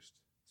your thirst.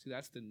 See,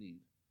 that's the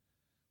need.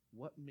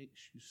 What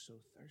makes you so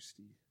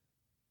thirsty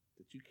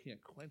that you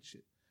can't quench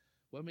it?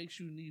 What makes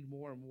you need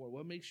more and more?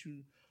 What makes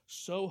you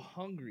so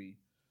hungry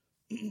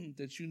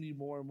that you need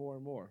more and more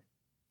and more?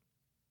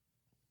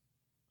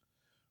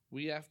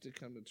 We have to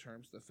come to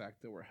terms with the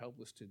fact that we're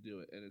helpless to do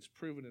it, and it's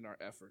proven in our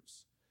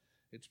efforts.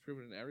 It's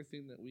proven in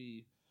everything that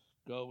we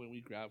go and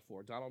we grab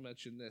for. Donald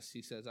mentioned this.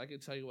 He says, I can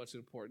tell you what's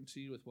important to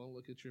you with one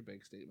look at your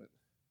bank statement.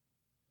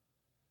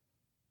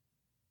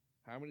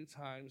 How many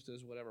times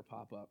does whatever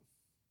pop up?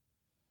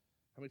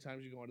 How many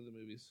times you go into the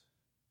movies?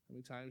 How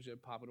many times you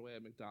pop it away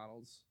at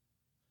McDonald's?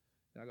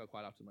 I go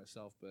quite often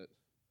myself, but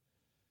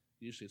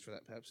usually it's for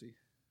that Pepsi.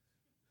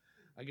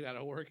 I get out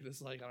of work and it's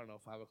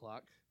 5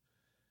 o'clock,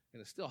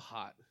 and it's still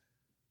hot.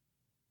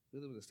 We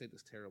live in a state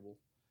that's terrible.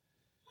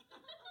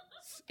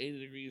 It's 80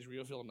 degrees,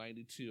 real feel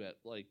 92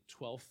 at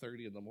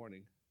 12:30 in the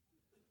morning.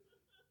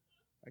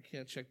 I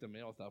can't check the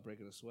mail without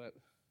breaking a sweat.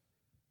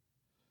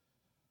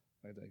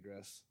 I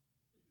digress.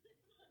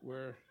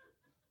 Those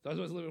of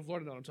us who live in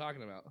Florida know what I'm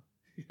talking about.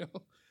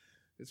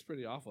 It's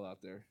pretty awful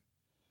out there.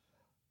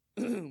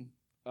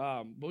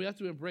 But we have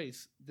to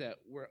embrace that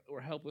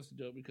we're helpless to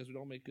do it because we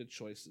don't make good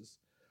choices.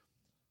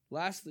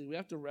 Lastly, we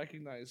have to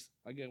recognize,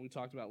 again, we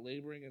talked about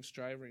laboring and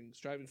striving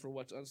for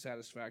what's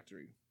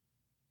unsatisfactory.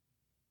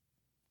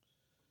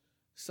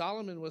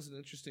 Solomon was an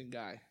interesting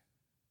guy,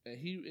 and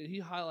he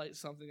highlights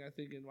something I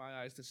think in my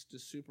eyes that's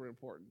just super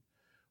important.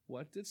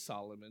 What did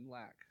Solomon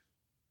lack?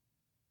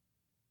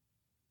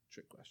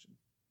 Trick question.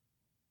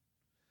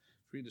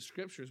 If you read the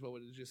scriptures,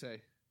 what did you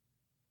say?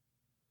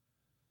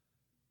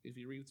 If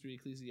you read through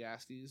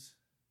Ecclesiastes,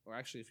 or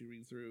actually if you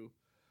read through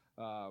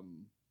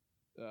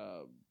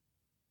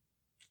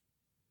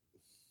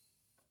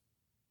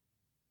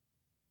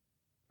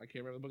I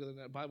can't remember the book of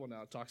the Bible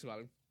now. It talks about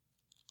him.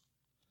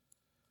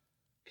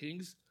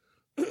 Kings.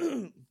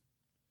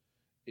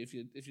 If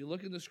you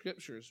look in the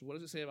scriptures, what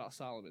does it say about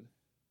Solomon?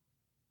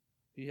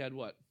 He had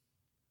what?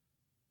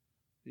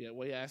 He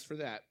asked for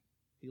that.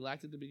 He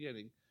lacked at the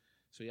beginning,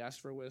 so he asked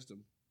for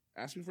wisdom.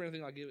 Ask me for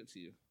anything, I'll give it to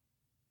you.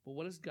 But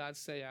what does God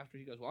say after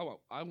he goes,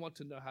 well, I want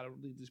to know how to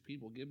lead these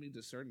people. Give me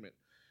discernment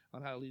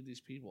on how to lead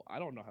these people. I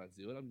don't know how to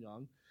do it. I'm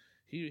young.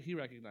 He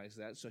recognized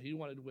that, so he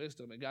wanted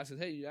wisdom. And God said,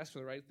 hey, you asked for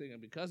the right thing,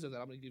 and because of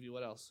that, I'm going to give you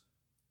what else?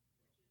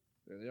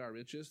 There they are,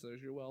 riches.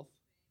 There's your wealth,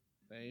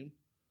 fame,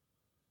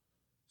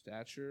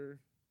 stature.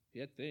 He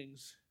had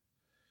things.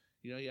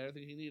 He had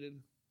everything he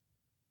needed.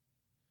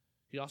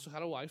 He also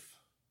had a wife.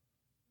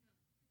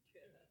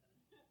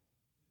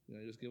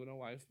 He was given a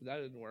wife, but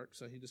that didn't work,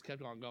 so he just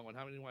kept on going.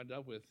 How many did he wind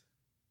up with?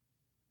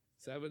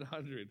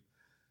 700.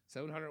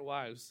 700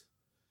 wives.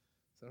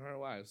 700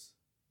 wives.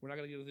 We're not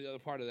going to get into the other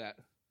part of that.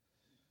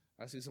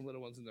 I see some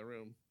little ones in the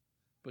room.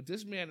 But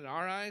this man, in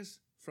our eyes,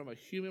 from a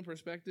human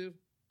perspective,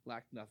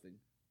 lacked nothing.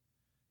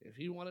 If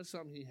he wanted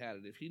something, he had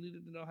it. If he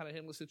needed to know how to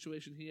handle a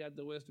situation, he had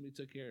the wisdom, he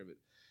took care of it.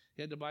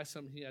 He had to buy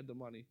something, he had the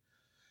money.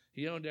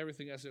 He owned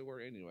everything as it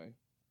were anyway.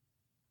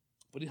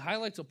 But he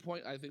highlights a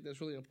point I think that's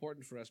really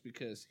important for us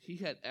because he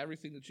had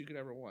everything that you could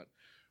ever want.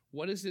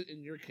 What is it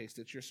in your case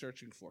that you're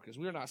searching for? Because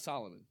we're not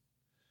Solomon.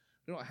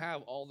 We don't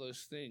have all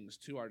those things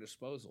to our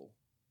disposal.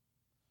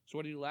 So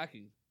what are you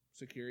lacking?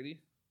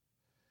 Security,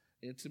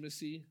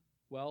 intimacy,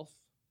 wealth,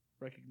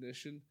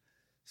 recognition,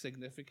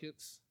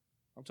 significance.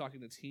 I'm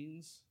talking to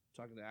teens.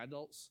 I'm talking to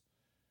adults.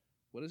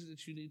 What is it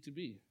that you need to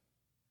be?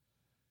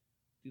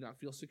 Do you not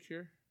feel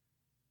secure?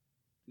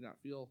 Do you not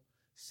feel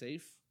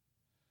safe?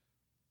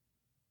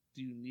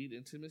 Do you need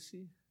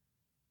intimacy?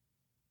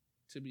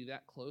 To be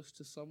that close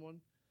to someone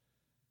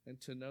and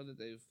to know that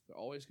they're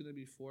always going to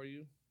be for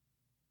you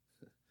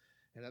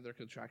and that they're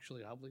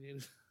contractually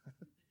obligated?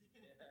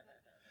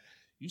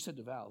 You said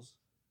the vows.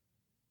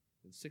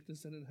 In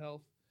sickness and in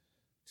health,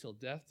 till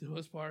death do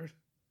us part.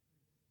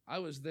 I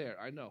was there,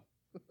 I know.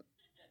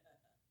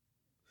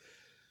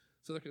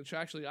 So they're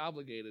contractually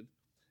obligated.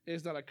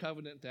 It's not a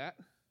covenant that,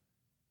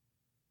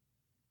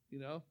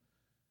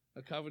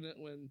 a covenant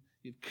when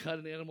you cut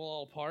an animal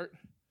all apart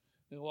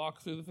and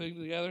walk through the thing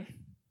together.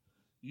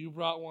 You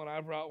brought one,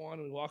 I brought one,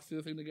 and we walked through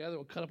the thing together.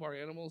 We'll cut up our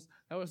animals.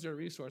 That was their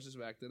resources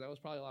back then. That was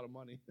probably a lot of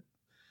money.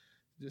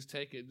 Just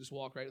take it and just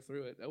walk right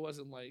through it. That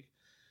wasn't like,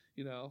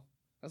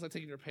 that's like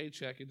taking your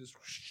paycheck and just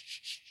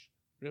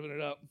ripping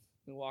it up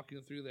and walking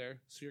through there.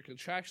 So you're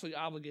contractually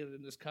obligated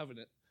in this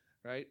covenant,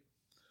 right?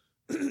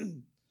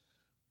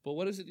 But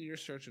what is it that you're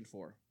searching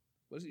for?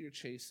 What is it you're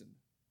chasing?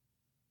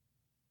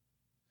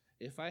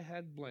 If I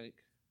had blank,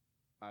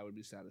 I would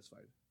be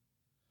satisfied.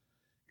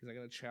 Because I'm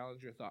going to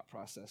challenge your thought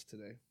process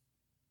today.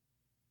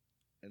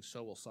 And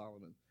so will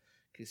Solomon.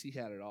 Because he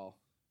had it all.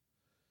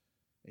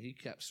 And he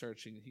kept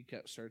searching, and he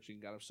kept searching,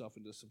 got himself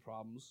into some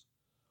problems.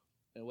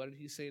 And what did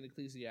he say in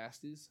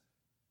Ecclesiastes?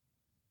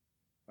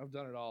 I've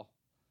done it all.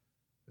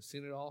 I've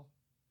seen it all.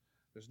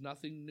 There's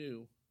nothing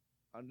new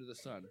under the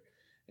sun.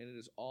 And it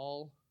is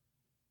all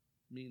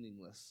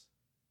meaningless.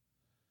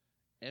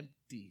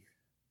 Empty.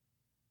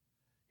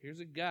 Here's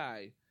a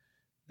guy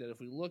that if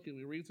we look and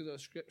we read through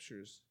those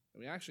scriptures,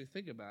 and we actually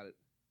think about it,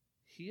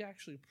 he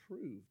actually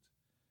proved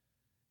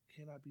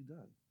cannot be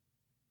done.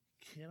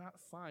 You cannot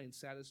find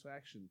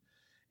satisfaction,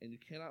 and you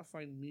cannot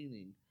find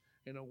meaning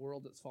in a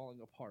world that's falling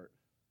apart,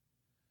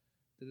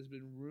 that has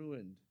been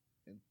ruined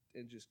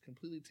and just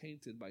completely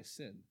tainted by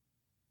sin.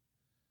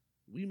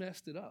 We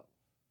messed it up.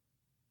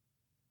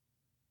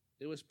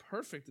 It was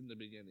perfect in the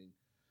beginning,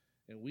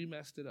 and we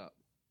messed it up.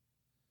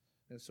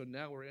 And so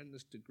now we're in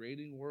this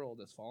degrading world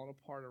that's falling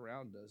apart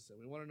around us, and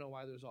we want to know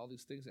why there's all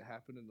these things that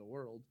happen in the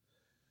world.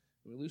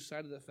 And we lose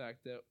sight of the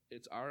fact that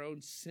it's our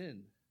own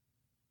sin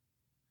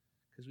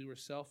because we were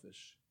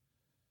selfish.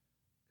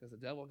 Because the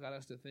devil got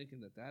us to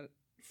thinking that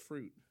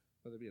fruit,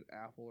 whether it be an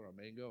apple or a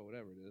mango or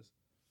whatever it is,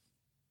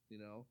 we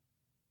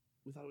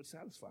thought it would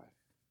satisfy.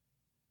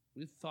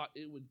 We thought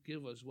it would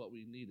give us what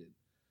we needed.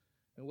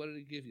 And what did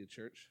it give you,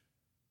 church?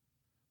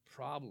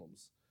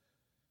 Problems.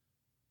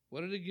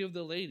 What did it give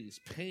the ladies?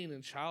 Pain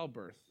and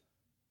childbirth.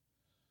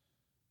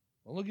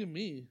 Well, look at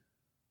me.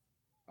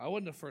 I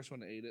wasn't the first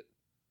one to eat it,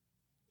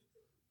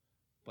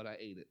 but I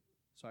ate it.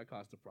 So I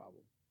caused a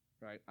problem,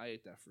 right? I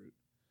ate that fruit.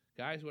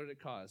 Guys, what did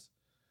it cause?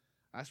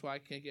 That's why I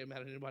can't get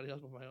mad at anybody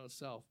else but my own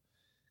self.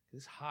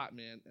 It's hot,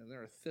 man, and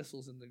there are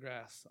thistles in the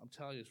grass. I'm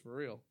telling you, it's for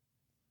real.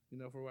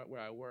 For where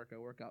I work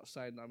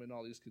outside, and I'm in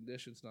all these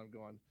conditions, and I'm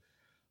going,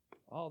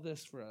 all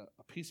this for a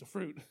piece of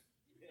fruit.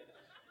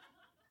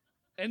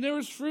 And there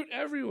was fruit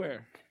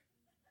everywhere.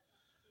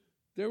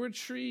 There were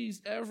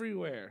trees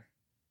everywhere.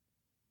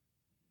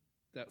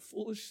 That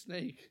foolish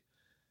snake,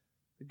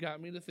 it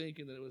got me to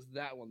thinking that it was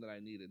that one that I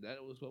needed.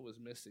 That was what was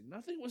missing.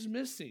 Nothing was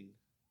missing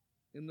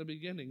in the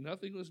beginning.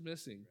 Nothing was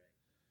missing.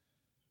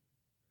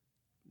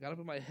 It got up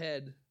in my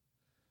head.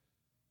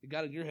 It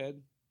got in your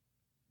head.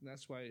 And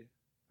that's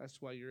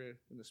why you're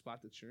in the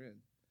spot that you're in.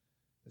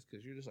 It's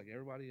because you're just like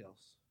everybody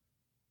else.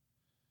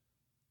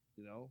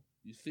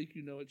 You think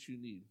you know what you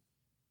need.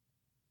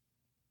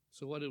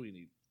 So what do we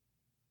need?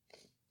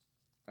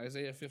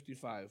 Isaiah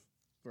 55,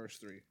 verse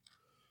 3.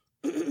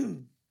 I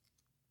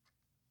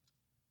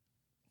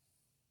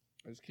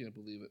just can't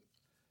believe it.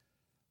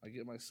 I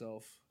get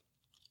myself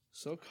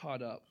so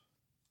caught up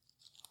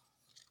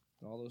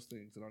all those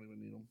things. I don't even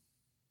need them.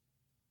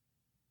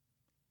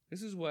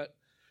 This is what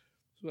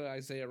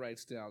Isaiah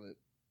writes down, that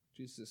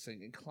Jesus is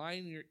saying,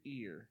 incline your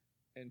ear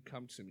and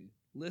come to me.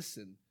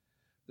 Listen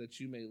that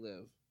you may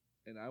live,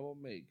 and I will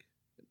make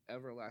an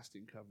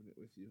everlasting covenant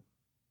with you.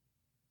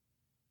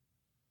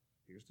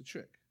 Here's the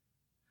trick.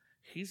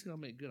 He's going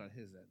to make good on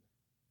his end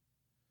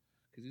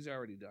because he's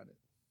already done it.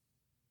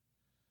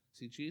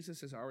 See,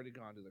 Jesus has already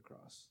gone to the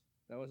cross.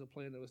 That was a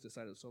plan that was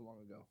decided so long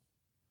ago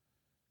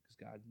because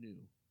God knew.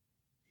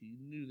 He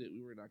knew that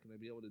we were not going to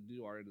be able to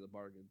do our end of the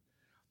bargain.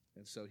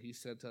 And so he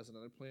sent us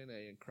another plan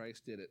A, and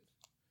Christ did it.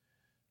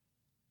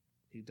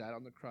 He died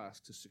on the cross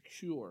to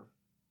secure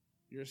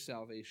your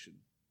salvation,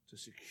 to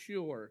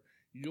secure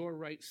your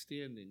right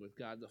standing with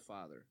God the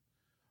Father.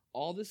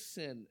 All the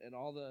sin and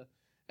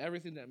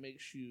everything that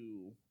makes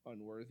you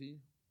unworthy,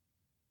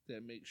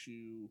 that makes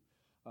you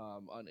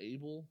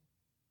unable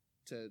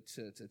to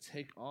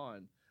take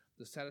on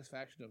the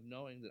satisfaction of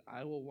knowing that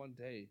I will one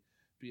day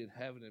be in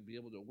heaven and be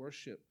able to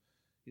worship,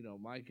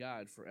 my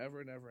God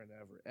forever and ever and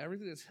ever.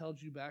 Everything that's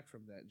held you back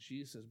from that,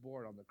 Jesus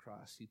bore it on the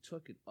cross. He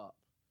took it up.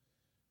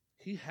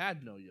 He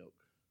had no yoke.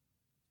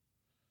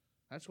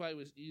 That's why it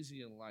was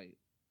easy and light.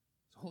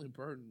 His only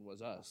burden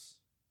was us,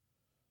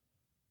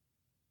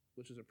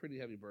 which is a pretty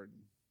heavy burden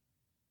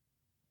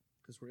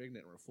because we're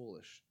ignorant and we're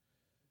foolish,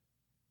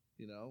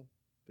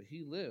 But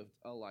he lived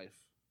a life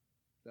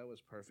that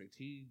was perfect.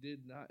 He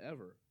did not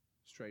ever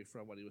stray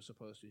from what he was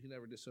supposed to. He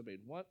never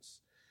disobeyed once.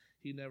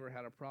 He never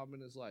had a problem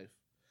in his life.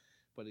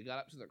 But he got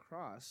up to the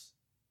cross,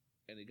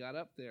 and he got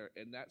up there,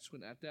 and that's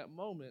when, at that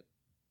moment,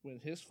 when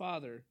his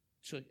Father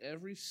took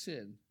every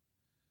sin,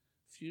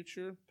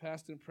 future,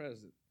 past, and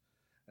present,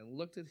 and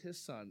looked at his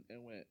Son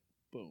and went,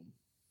 boom.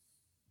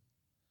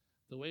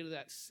 The weight of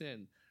that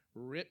sin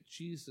ripped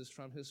Jesus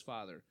from his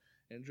Father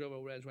and drove a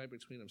wedge right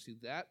between them. See,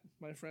 that,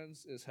 my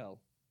friends, is hell.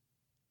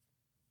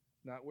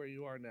 Not where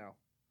you are now.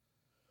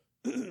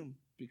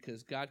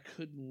 Because God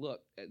couldn't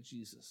look at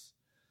Jesus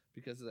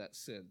because of that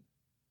sin.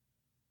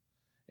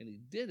 And he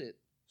did it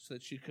so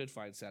that you could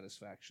find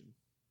satisfaction.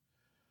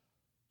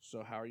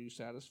 So how are you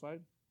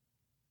satisfied?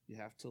 You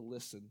have to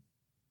listen.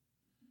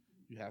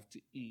 You have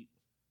to eat.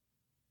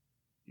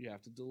 You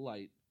have to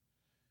delight.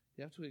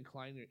 You have to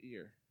incline your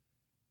ear.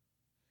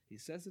 He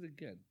says it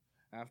again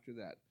after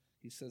that.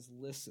 He says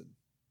listen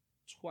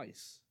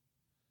twice.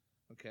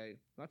 Okay?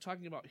 I'm not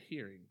talking about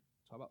hearing.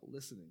 I'm talking about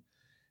listening.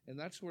 And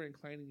that's where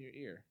inclining your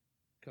ear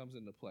comes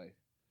into play.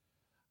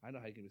 I know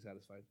how you can be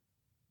satisfied.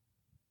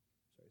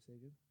 Sorry, say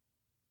again.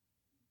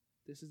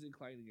 This is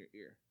inclining your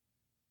ear.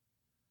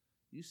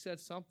 You said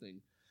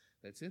something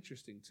that's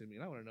interesting to me,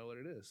 and I want to know what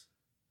it is.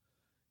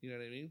 You know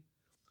what I mean?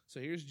 So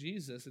here's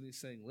Jesus, and he's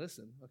saying,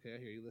 listen. Okay, I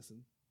hear you.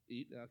 Listen.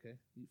 Eat. Okay,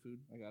 eat food.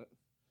 I got it.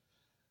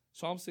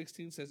 Psalm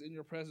 16 says, in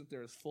your presence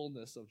there is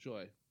fullness of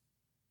joy.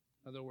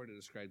 Another word to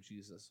describe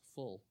Jesus.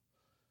 Full.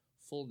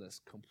 Fullness.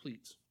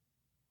 Complete.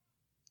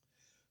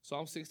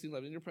 Psalm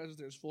 16:11, in your presence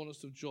there is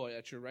fullness of joy.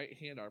 At your right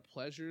hand are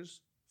pleasures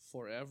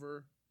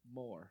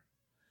forevermore.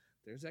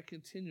 There's that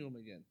continuum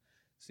again.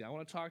 See, I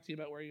want to talk to you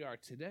about where you are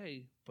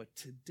today, but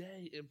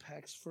today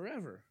impacts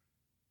forever.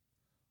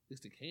 At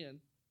least it can.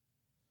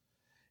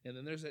 And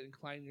then there's that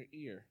incline your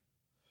ear.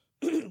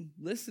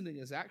 Listening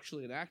is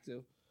actually an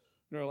active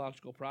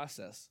neurological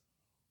process.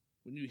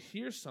 When you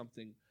hear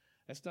something,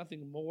 that's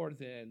nothing more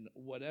than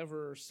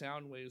whatever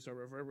sound waves are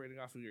reverberating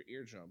off of your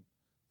eardrum.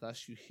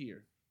 Thus you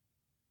hear.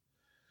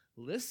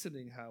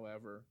 Listening,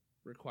 however,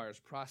 requires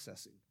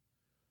processing.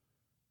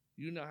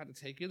 You now have to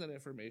take in that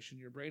information.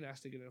 Your brain has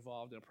to get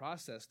involved and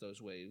process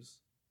those waves,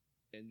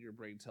 and your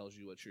brain tells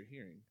you what you're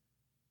hearing.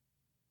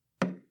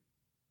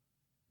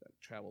 That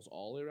travels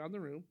all the way around the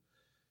room,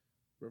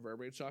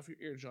 reverberates off your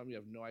eardrum. You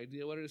have no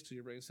idea what it is till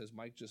your brain says,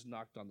 Mike just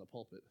knocked on the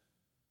pulpit.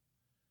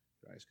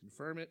 Your eyes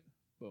confirm it.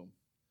 Boom.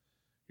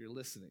 You're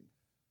listening.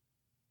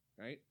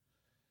 Right?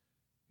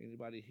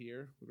 Anybody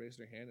here would raise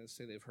their hand and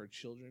say they've heard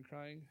children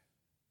crying?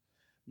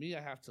 Me,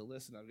 I have to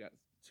listen. I've got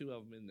 2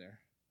 of them in there.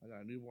 I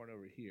got a newborn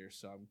over here,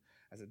 so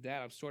as a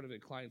dad, I'm sort of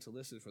inclined to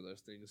listen for those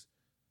things. Is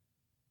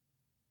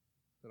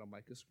that on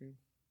Micah's screen?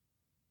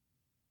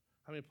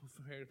 How many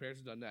parents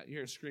have done that? You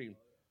hear a scream.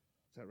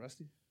 Is that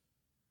Rusty?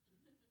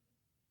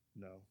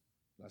 No.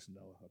 That's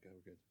Noah. Okay,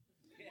 we're good.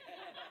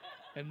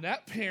 And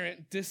that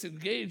parent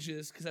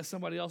disengages because that's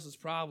somebody else's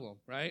problem,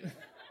 right?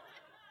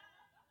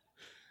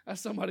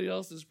 That's somebody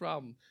else's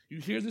problem. You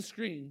hear the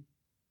scream.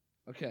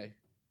 Okay,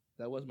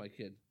 that was my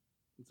kid.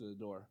 Go through the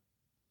door.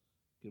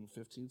 Give him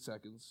 15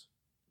 seconds.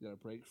 You got to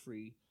break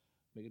free,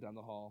 make it down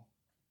the hall,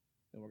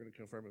 and we're going to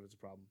confirm if it's a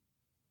problem.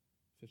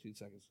 15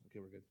 seconds. Okay,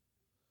 we're good.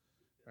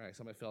 All right,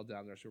 somebody fell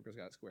down there. Workers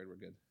got it squared. We're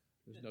good.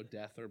 There's no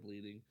death or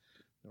bleeding.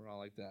 We're all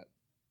like that.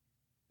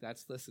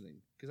 That's listening.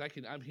 Because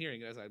I'm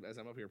hearing, as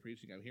I'm up here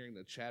preaching, I'm hearing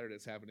the chatter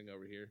that's happening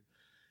over here.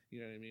 You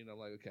know what I mean? I'm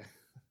like, okay.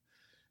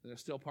 And there's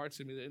still parts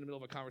of me that in the middle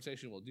of a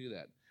conversation will do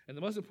that. And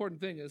the most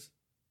important thing is,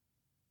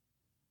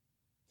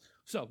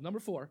 so, number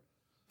 4,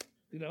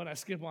 and I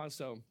skip on,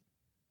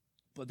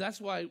 but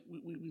that's why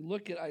we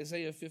look at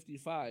Isaiah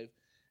 55,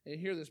 And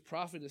here this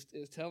prophet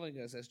is telling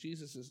us, as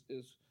Jesus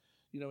is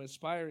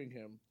inspiring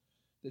him,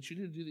 that you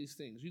need to do these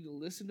things. You need to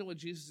listen to what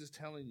Jesus is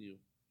telling you.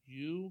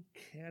 You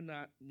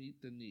cannot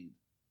meet the need.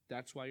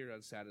 That's why you're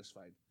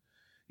unsatisfied.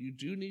 You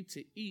do need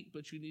to eat,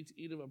 but you need to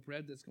eat of a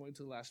bread that's going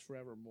to last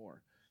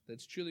forevermore,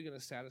 that's truly going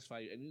to satisfy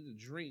you. And you need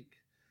to drink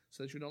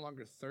so that you're no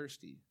longer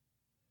thirsty.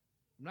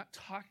 I'm not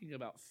talking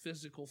about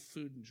physical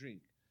food and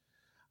drink.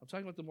 I'm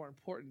talking about the more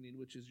important need,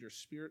 which is your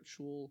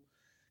spiritual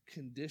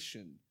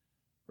condition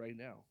right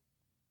now.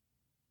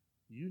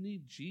 You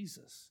need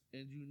Jesus,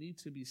 and you need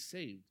to be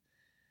saved.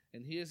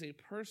 And he is a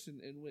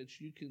person in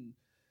which you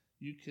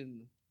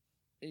can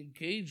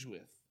engage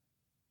with.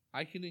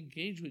 I can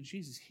engage with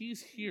Jesus.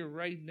 He's here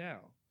right now.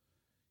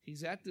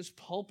 He's at this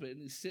pulpit,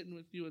 and he's sitting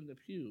with you in the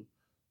pew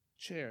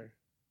chair.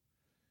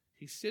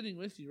 He's sitting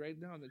with you right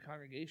now in the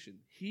congregation.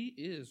 He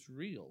is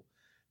real,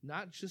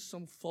 not just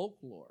some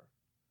folklore.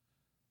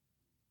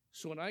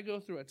 So when I go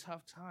through a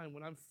tough time,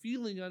 when I'm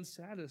feeling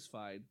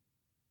unsatisfied,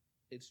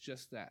 it's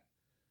just that.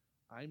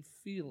 I'm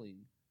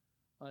feeling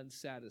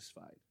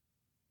unsatisfied.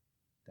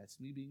 That's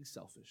me being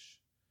selfish.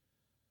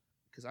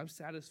 Because I'm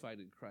satisfied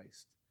in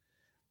Christ.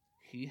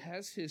 He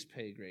has his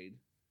pay grade,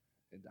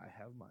 and I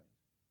have mine.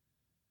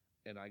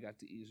 And I got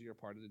the easier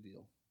part of the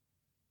deal.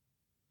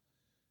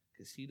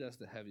 Because he does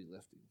the heavy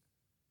lifting.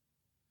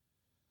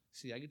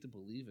 See, I get to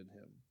believe in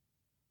him.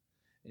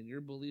 And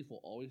your belief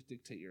will always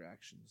dictate your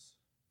actions.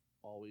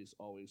 Always,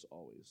 always,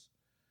 always.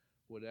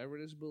 Whatever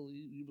it is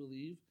you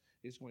believe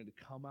is going to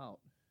come out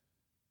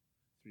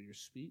through your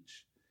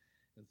speech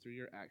and through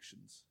your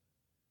actions.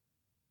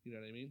 You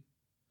know what I mean?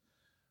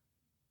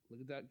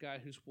 Look at that guy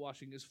who's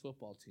watching his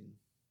football team.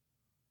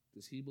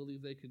 Does he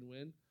believe they can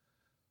win?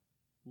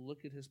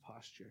 Look at his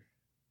posture.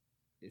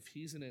 If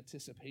he's in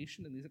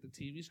anticipation and he's at the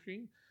TV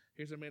screen,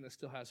 here's a man that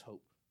still has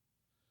hope.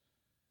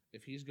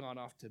 If he's gone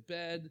off to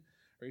bed,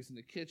 or he's in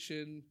the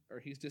kitchen, or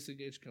he's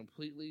disengaged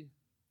completely,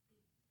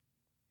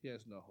 he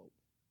has no hope.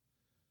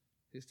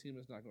 His team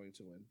is not going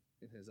to win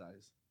in his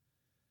eyes.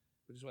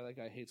 Which is why that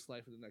guy hates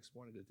life, and the next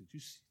morning goes, did you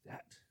see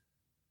that?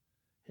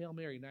 Hail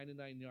Mary,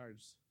 99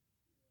 yards.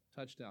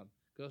 Touchdown.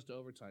 Goes to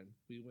overtime.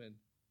 We win.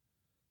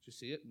 Did you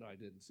see it? No, I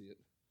didn't see it.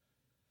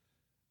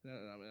 And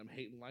I'm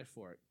hating life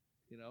for it,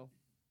 you know?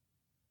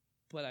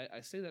 But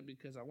I say that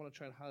because I want to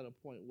try and highlight a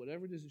point.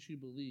 Whatever it is that you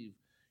believe,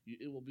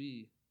 it will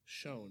be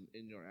shown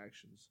in your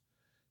actions.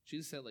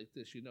 Jesus said like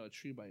this, you know a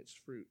tree by its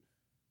fruit.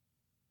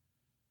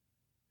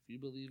 If you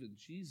believe in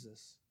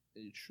Jesus,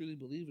 and you truly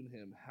believe in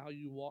him, how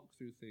you walk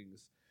through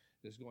things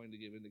is going to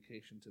give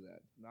indication to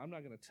that. Now, I'm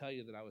not going to tell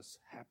you that I was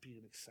happy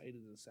and excited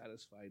and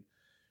satisfied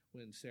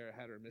when Sarah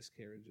had her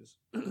miscarriages,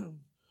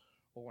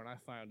 or when I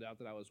found out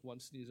that I was one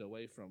sneeze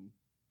away from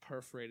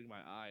perforating my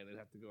eye and they'd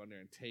have to go in there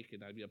and take it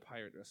and I'd be a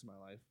pirate the rest of my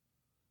life.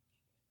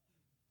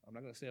 I'm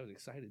not going to say I was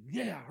excited.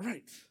 Yeah,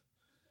 right.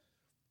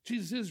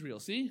 Jesus is real,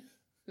 see?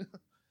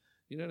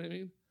 You know what I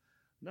mean?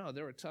 No,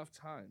 there were tough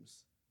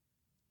times.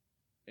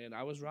 And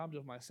I was robbed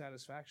of my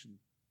satisfaction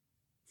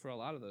for a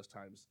lot of those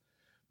times.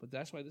 But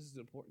that's why this is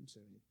important to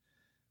me.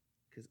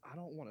 Because I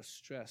don't want to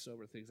stress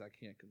over things I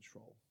can't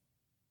control.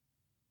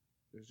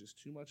 There's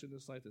just too much in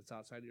this life that's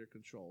outside of your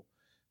control.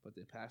 But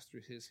they pass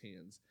through his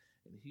hands.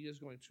 And he is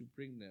going to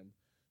bring them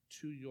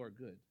to your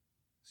good.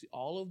 See,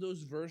 all of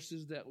those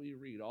verses that we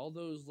read, all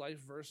those life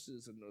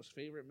verses and those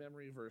favorite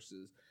memory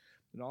verses,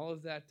 and all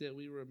of that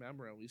we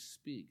remember and we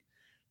speak,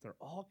 they're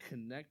all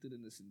connected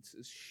in this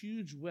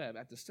huge web,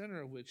 at the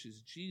center of which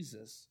is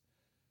Jesus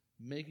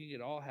making it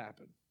all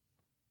happen.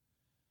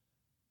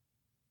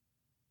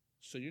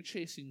 So you're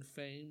chasing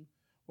fame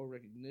or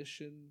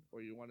recognition,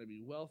 or you want to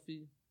be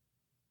wealthy.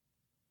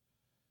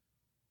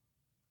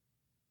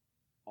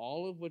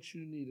 All of what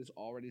you need is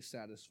already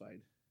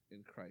satisfied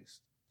in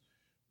Christ,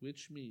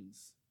 which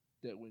means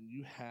that when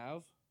you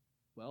have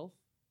wealth,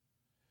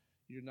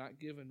 you're not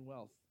given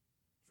wealth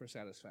for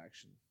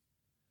satisfaction.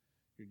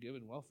 You're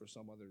given wealth for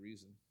some other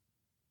reason.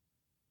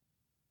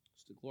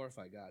 It's to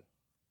glorify God.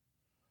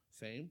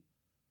 Fame,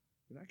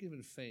 you're not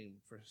given fame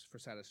for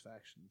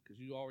satisfaction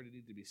because you already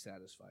need to be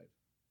satisfied.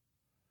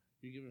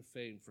 You're given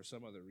fame for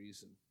some other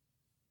reason.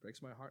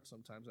 Breaks my heart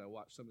sometimes. I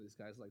watch some of these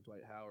guys like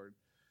Dwight Howard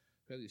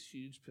who have these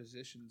huge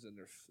positions and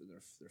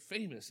they're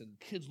famous and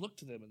kids look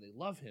to them and they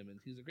love him and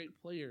he's a great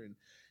player and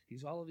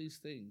he's all of these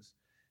things.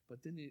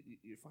 But then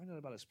you find out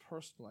about his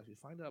personal life. You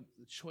find out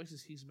the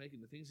choices he's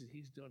making, the things that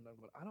he's doing. And I'm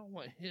going, I don't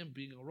want him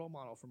being a role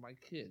model for my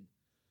kid.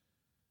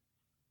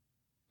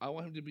 I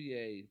want him to be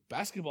a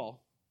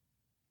basketball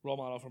role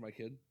model for my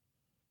kid.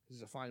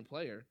 He's a fine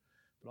player.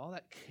 But all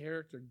that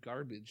character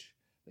garbage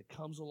that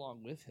comes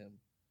along with him,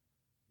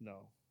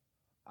 no.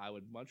 I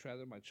would much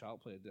rather my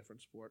child play a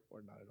different sport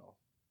or not at all.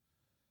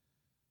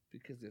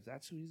 Because if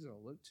that's who he's going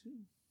to look to,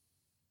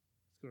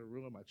 it's going to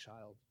ruin my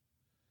child.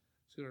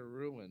 It's going to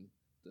ruin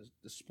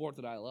the sport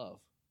that I love,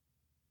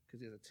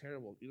 because he has a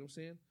terrible, you know what I'm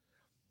saying?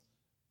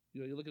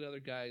 You know, you look at other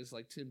guys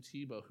like Tim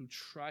Tebow who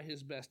try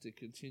his best to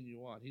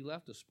continue on. He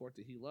left a sport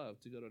that he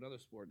loved to go to another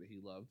sport that he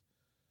loved.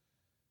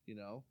 You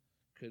know,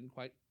 couldn't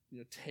quite,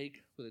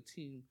 take with a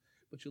team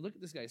But you look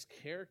at this guy's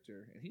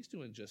character, and he's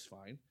doing just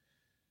fine,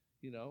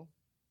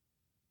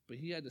 but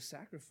he had to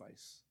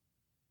sacrifice,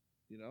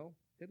 He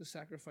had to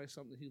sacrifice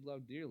something he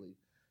loved dearly,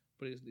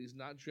 but he's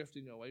not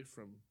drifting away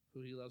from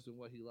who he loves and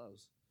what he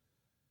loves,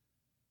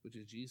 which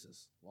is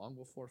Jesus, long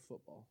before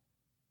football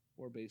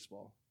or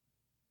baseball.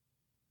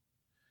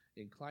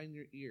 Incline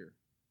your ear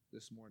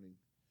this morning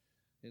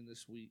and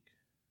this week,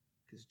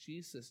 because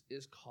Jesus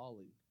is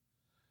calling.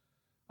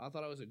 I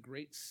thought it was a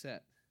great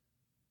set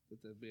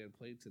that the band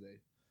played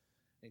today.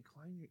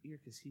 Incline your ear,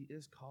 because he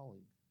is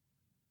calling.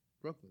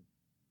 Brooklyn,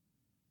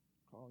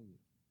 I'm calling you.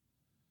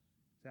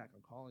 Zach,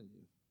 I'm calling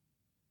you.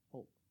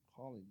 Hope,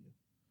 I'm calling you.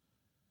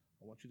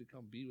 I want you to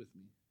come be with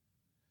me.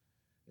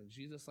 And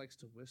Jesus likes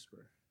to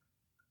whisper,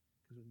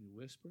 because when you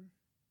whisper,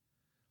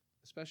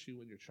 especially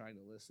when you're trying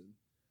to listen,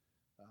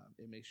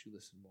 it makes you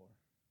listen more.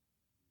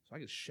 So I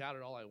can shout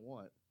it all I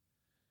want,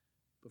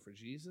 but for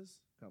Jesus,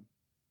 come.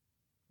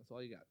 That's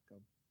all you got.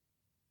 Come.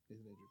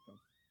 Nathan Adrian, come.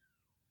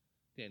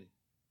 Danny,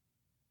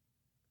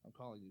 I'm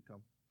calling you.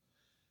 Come.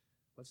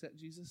 What's that,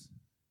 Jesus?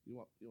 You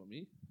want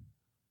me?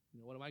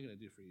 What am I going to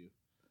do for you?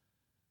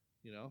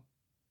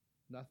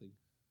 Nothing.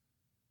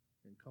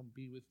 And come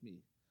be with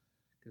me.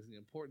 Because the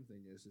important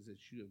thing is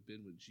that you have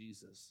been with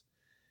Jesus,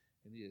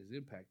 and he has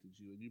impacted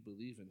you, and you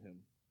believe in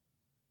him.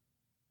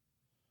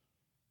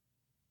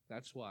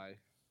 That's why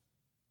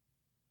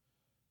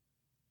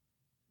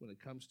when it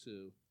comes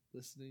to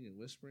listening and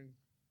whispering,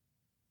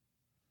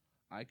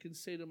 I can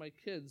say to my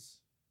kids,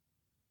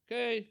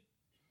 okay,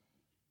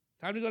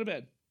 time to go to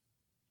bed.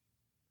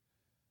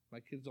 My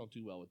kids don't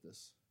do well with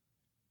this.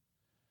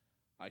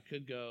 I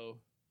could go,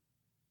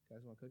 guys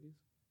want cookies?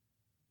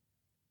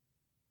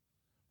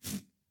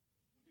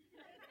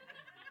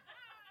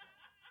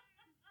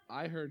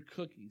 I heard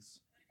cookies.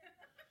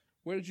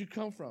 Where did you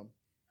come from?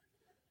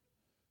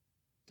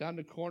 Down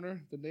the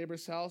corner, the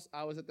neighbor's house.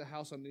 I was at the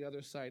house on the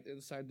other side,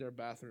 inside their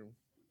bathroom,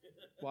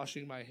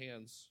 washing my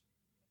hands.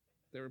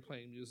 They were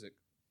playing music.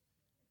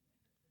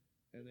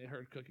 And they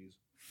heard cookies.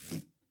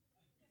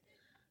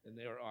 And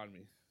they were on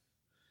me.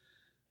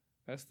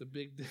 That's the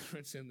big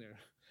difference in there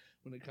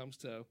when it comes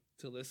to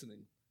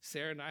listening.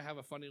 Sarah and I have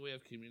a funny way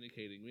of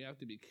communicating. We have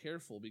to be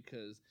careful,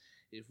 because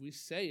if we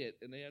say it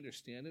and they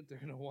understand it, they're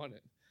going to want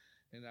it.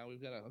 And now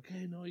we've got to,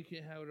 okay, no, you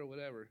can't have it or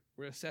whatever.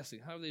 We're assessing.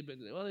 How have they been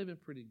today? Well, they've been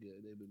pretty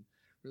good. They've been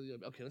really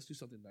good. Okay, let's do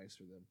something nice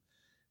for them.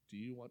 Do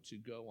you want to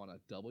go on a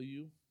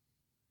W?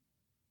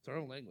 It's our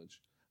own language.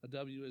 A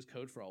W is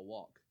code for a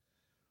walk.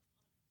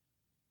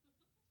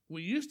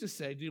 We used to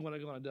say, do you want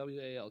to go on a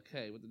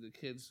W-A-L-K? But the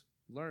kids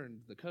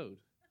learned the code.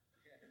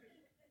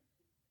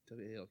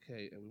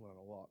 W-A-L-K, and we went on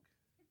a walk.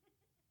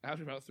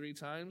 After about 3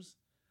 times,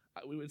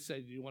 we would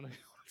say, do you want to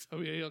go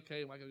on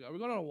W-A-L-K? Are we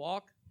going on a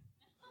walk?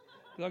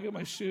 I'll get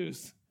my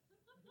shoes.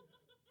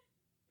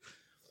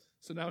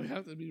 So now we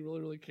have to be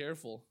really, really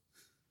careful.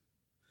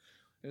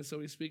 And so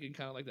we speak in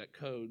kind of like that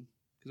code,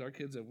 because our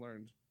kids have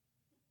learned.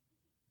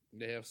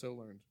 They have so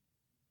learned.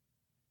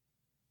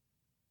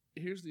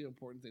 Here's the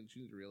important thing that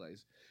you need to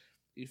realize.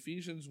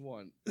 Ephesians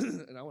 1,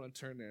 and I want to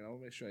turn there, and I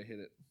want to make sure I hit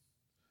it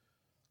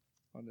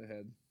on the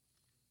head.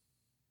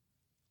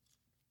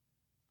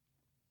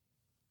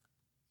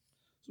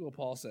 This is what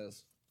Paul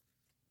says.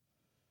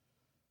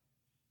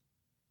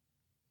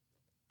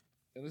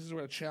 And this is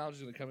where a challenge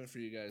is going to come in for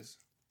you guys.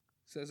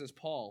 It says, as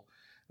Paul,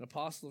 an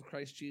apostle of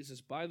Christ Jesus,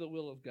 by the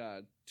will of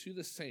God, to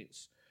the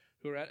saints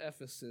who are at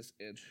Ephesus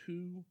and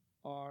who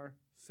are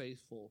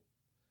faithful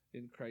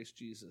in Christ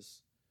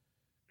Jesus.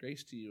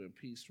 Grace to you and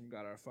peace from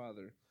God our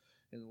Father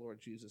and the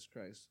Lord Jesus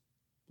Christ.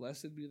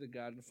 Blessed be the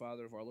God and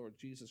Father of our Lord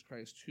Jesus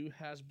Christ, who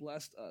has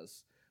blessed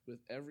us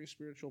with every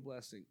spiritual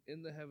blessing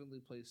in the heavenly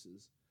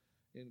places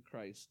in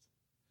Christ.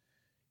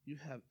 You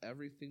have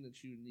everything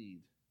that you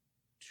need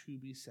to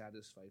be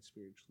satisfied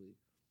spiritually.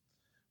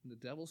 When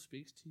the devil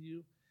speaks to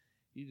you,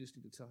 you just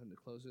need to tell him to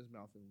close his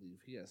mouth and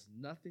leave. He has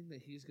nothing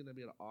that he's going to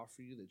be able to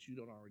offer you that you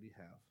don't already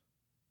have.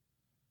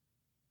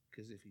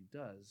 Because if he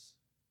does,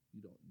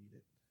 you don't need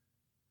it.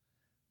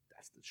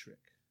 That's the trick.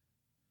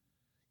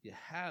 You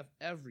have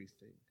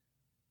everything.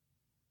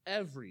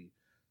 How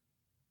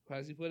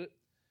does he put it?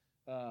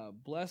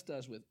 Blessed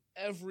us with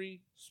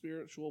every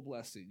spiritual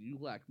blessing. You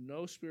lack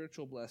no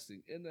spiritual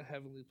blessing in the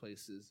heavenly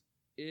places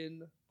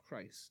in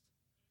Christ.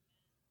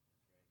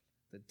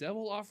 The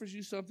devil offers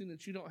you something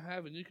that you don't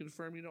have and you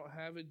confirm you don't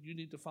have it, you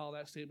need to follow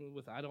that statement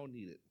with, I don't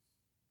need it.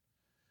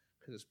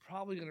 Because it's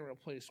probably going to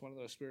replace one of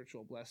those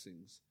spiritual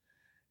blessings.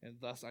 And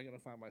thus I'm going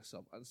to find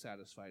myself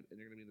unsatisfied, and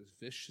you're going to be in this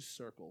vicious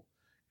circle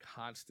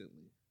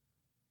constantly.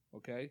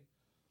 Okay?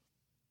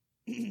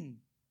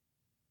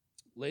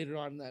 Later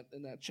on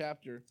in that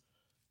chapter,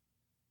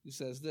 he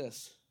says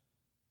this.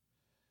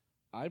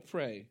 I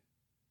pray,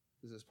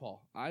 this is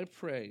Paul, I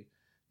pray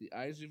the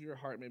eyes of your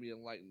heart may be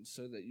enlightened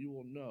so that you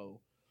will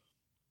know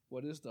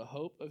what is the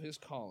hope of his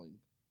calling,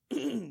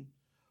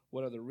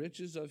 what are the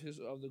riches of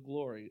the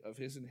glory of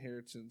his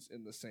inheritance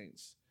in the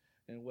saints,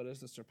 and what is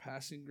the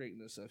surpassing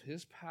greatness of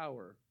his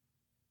power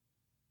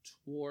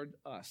toward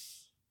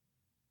us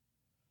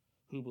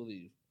who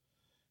believe.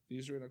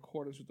 These are in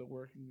accordance with the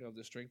working of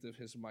the strength of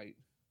his might,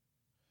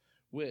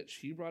 which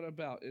he brought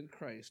about in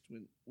Christ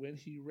when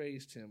he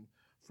raised him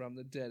from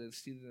the dead and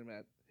seated him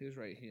at his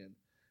right hand.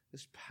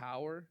 This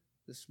power,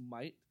 this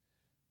might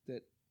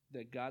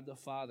that God the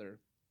Father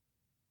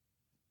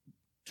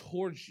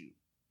towards you,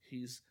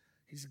 he's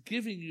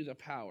giving you the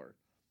power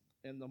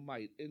and the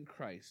might in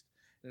Christ.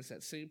 And it's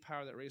that same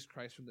power that raised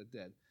Christ from the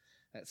dead.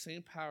 That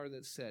same power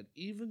that said,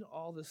 even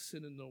all the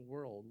sin in the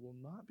world will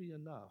not be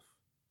enough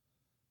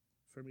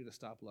for me to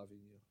stop loving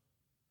you,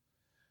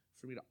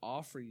 for me to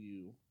offer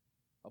you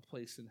a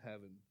place in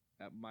heaven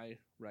at my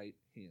right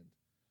hand.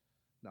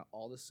 Not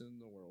all the sin in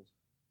the world.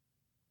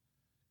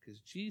 Because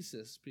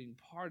Jesus, being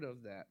part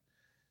of that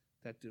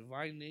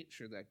divine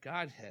nature, that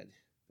Godhead,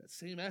 that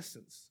same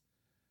essence,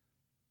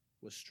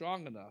 was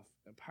strong enough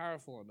and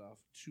powerful enough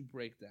to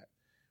break that.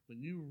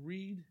 When you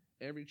read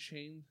every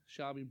chain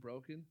shall be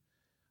broken,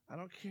 I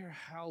don't care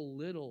how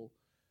little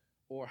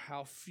or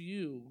how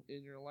few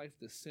in your life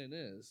the sin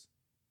is,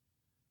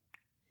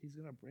 he's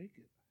going to break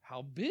it.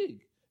 How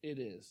big it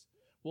is.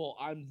 Well,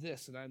 I'm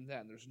this and I'm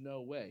that, and there's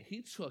no way.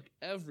 He took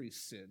every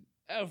sin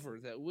ever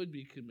that would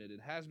be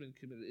committed, has been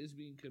committed, is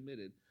being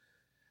committed,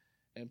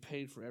 and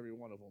paid for every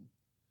one of them.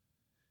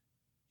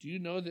 Do you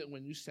know that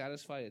when you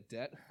satisfy a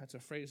debt, that's a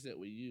phrase that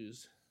we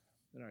use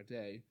in our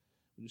day,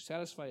 when you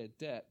satisfy a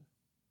debt,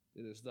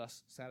 it is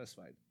thus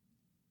satisfied.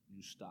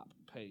 You stop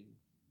paying.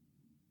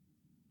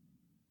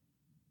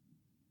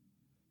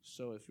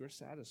 So if you're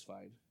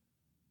satisfied,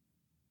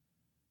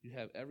 you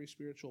have every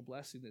spiritual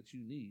blessing that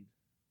you need.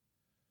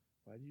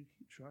 Why do you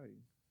keep trying?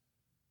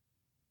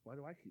 Why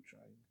do I keep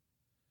trying?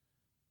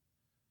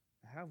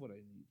 I have what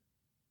I need.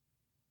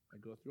 I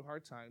go through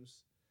hard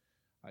times.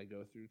 I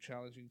go through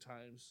challenging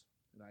times,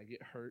 and I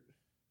get hurt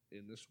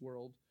in this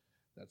world.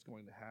 That's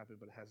going to happen,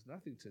 but it has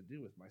nothing to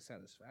do with my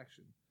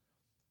satisfaction.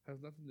 It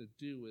has nothing to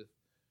do with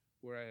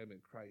where I am in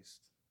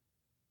Christ.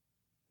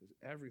 There's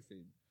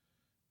everything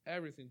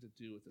to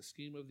do with the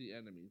scheme of the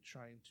enemy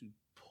trying to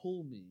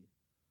pull me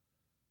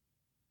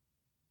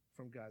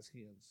from God's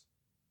hands.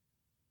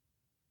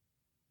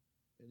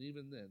 And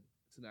even then,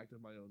 it's an act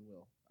of my own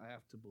will. I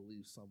have to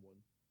believe someone.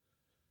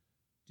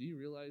 Do you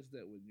realize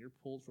that when you're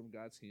pulled from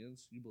God's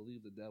hands, you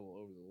believe the devil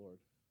over the Lord?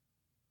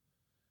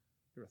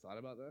 You ever thought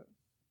about that?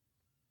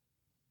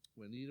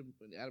 When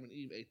Adam and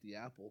Eve ate the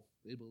apple,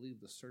 they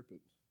believed the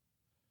serpent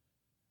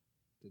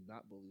did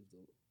not believe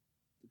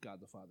God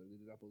the Father. They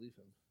did not believe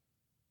him.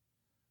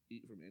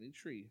 Eat from any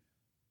tree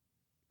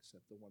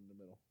except the one in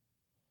the middle.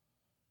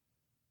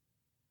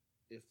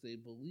 If they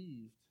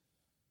believed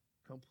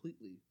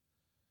completely,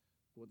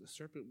 what the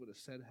serpent would have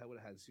said would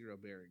have had zero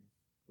bearing.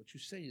 What you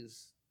say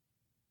is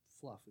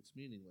fluff. It's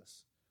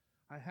meaningless.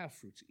 I have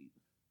fruit to eat.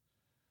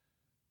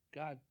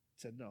 God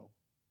said no,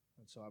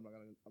 and so I'm not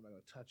gonna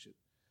touch it.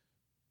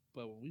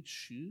 But when we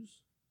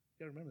choose, you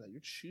gotta remember that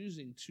you're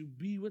choosing to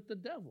be with the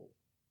devil.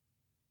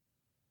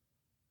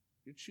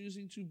 You're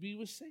choosing to be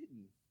with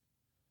Satan.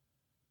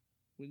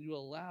 When you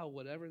allow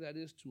whatever that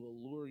is to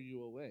allure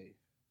you away.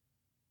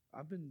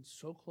 I've been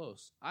so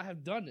close. I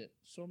have done it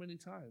so many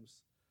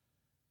times.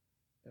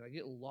 And I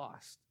get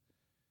lost.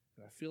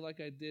 And I feel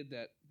like I did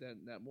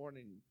that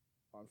morning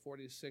on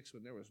 46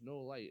 when there was no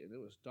light and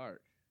it was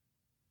dark.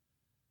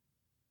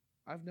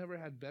 I've never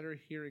had better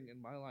hearing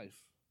in my life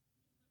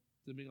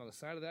than being on the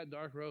side of that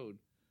dark road.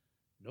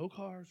 No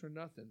cars or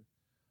nothing.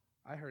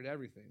 I heard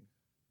everything.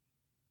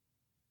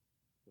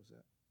 What's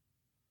that?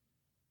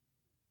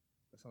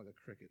 That sounded like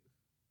a cricket.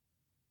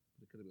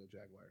 But it could have been a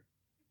jaguar.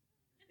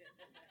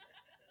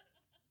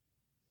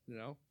 You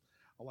know?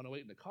 I want to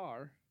wait in the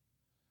car,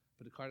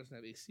 but the car doesn't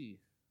have AC.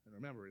 And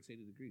remember, it's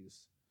 80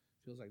 degrees.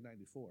 Feels like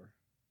 94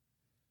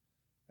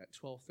 at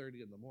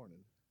 12:30 in the morning.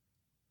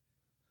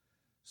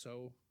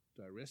 So,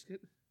 do I risk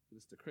it?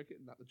 It's the cricket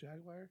and not the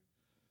jaguar?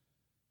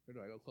 Or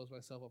do I go close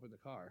myself up in the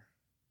car?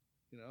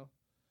 You know?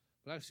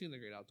 But I've seen The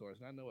Great Outdoors,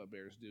 and I know what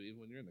bears do even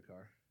when you're in the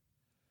car.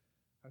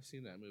 I've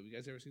seen that movie. You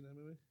guys ever seen that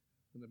movie?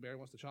 When the bear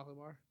wants the chocolate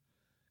bar,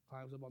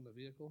 climbs up on the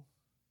vehicle,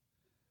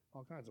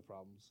 all kinds of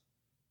problems,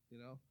 you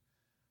know?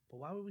 But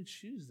why would we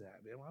choose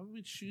that, man? Why would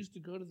we choose to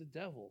go to the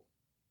devil?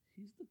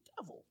 He's the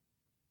devil.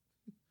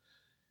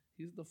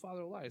 He's the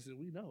father of lies, and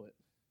we know it.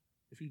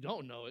 If you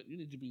don't know it, you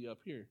need to be up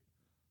here.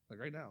 Like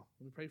right now.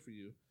 Let me pray for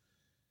you.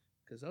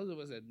 Because those of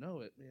us that know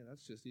it, man,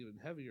 that's just even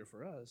heavier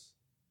for us.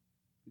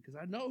 Because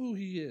I know who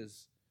he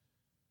is.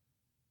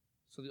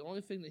 So the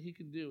only thing that he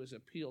can do is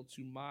appeal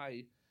to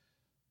my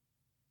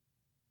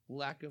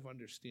lack of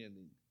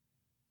understanding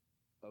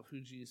of who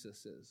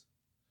Jesus is.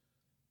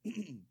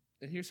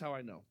 And here's how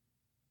I know.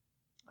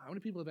 How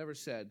many people have ever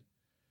said,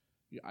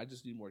 yeah, I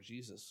just need more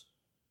Jesus?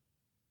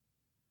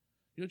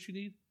 You know what you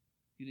need?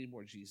 You need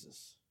more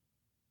Jesus.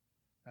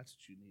 That's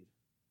what you need.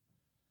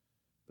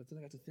 But then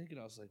I got to thinking,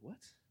 I was like, what?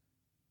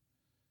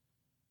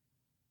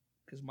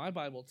 Because my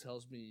Bible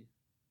tells me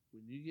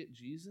when you get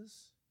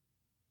Jesus,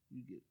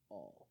 you get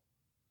all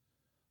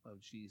of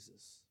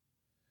Jesus.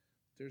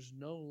 There's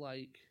not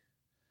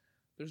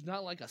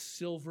like a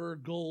silver,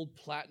 gold,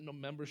 platinum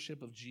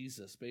membership of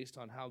Jesus based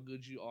on how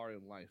good you are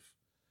in life.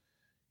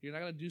 You're not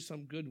going to do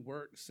some good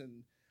works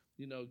and,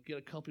 get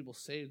a couple people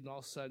saved, and all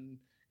of a sudden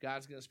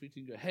God's going to speak to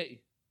you and go,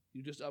 hey,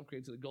 you just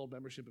upgraded to the gold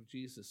membership of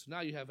Jesus. So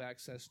now you have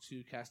access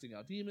to casting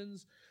out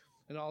demons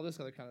and all this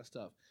other kind of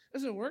stuff. It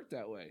doesn't work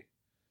that way.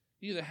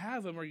 You either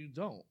have them or you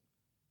don't.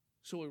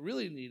 So what we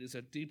really need is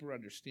a deeper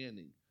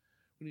understanding.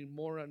 We need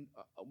more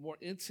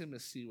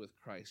intimacy with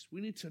Christ.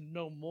 We need to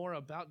know more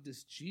about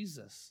this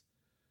Jesus.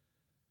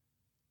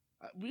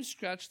 We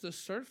scratched the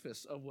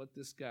surface of what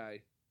this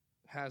guy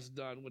has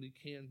done, what he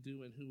can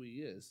do, and who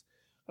he is.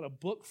 Got a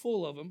book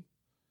full of them,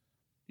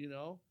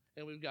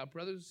 and we've got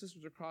brothers and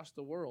sisters across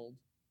the world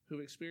who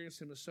experience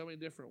him in so many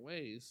different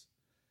ways.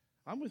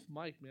 I'm with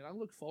Mike, man. I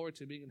look forward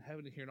to being in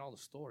heaven and hearing all the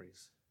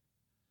stories.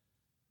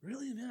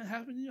 Really, man? It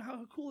happened to you?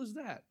 How cool is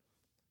that?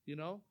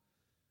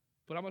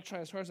 But I'm going to try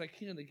as hard as I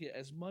can to get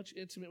as much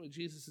intimate with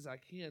Jesus as I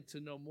can to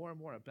know more and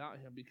more about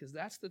him, because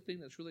that's the thing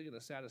that's really going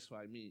to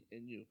satisfy me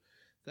and you.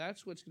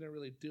 That's what's going to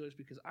really do it,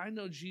 because I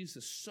know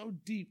Jesus so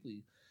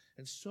deeply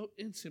and so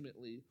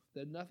intimately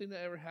that nothing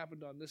that ever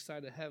happened on this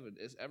side of heaven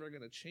is ever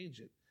going to change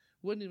it.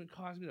 Wouldn't even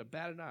cause me to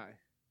bat an eye.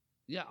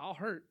 Yeah, I'll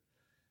hurt.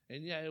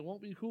 And yeah, it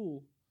won't be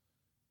cool.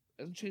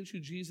 It doesn't change who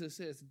Jesus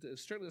is. It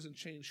certainly doesn't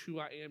change who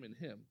I am in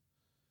him.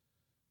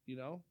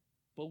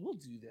 But we'll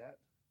do that.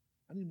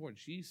 I need more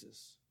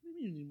Jesus. What do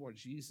you mean you need more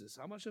Jesus?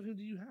 How much of him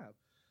do you have?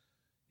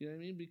 You know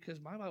what I mean? Because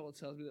my Bible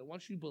tells me that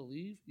once you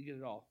believe, you get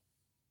it all.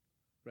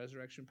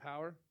 Resurrection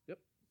power. Yep.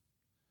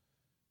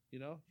 You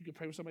can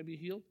pray for somebody to be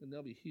healed, and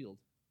they'll be healed.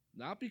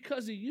 Not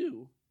because of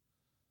you,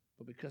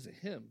 but because of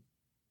him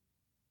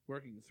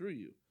working through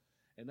you.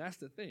 And that's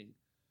the thing.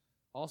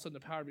 All of a sudden, the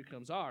power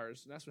becomes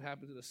ours, and that's what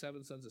happened to the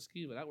 7 sons of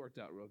Sceva. That worked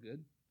out real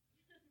good.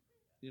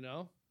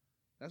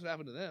 That's what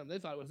happened to them. They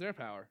thought it was their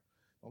power.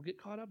 Don't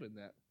get caught up in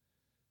that.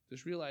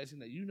 Just realizing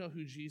that you know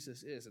who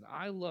Jesus is, and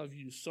I love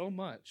you so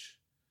much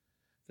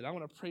that I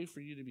want to pray for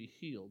you to be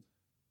healed.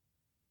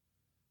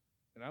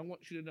 And I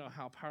want you to know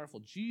how powerful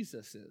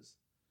Jesus is.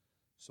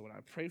 So when I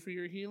pray for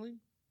your healing,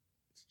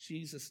 it's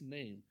Jesus'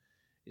 name.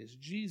 It's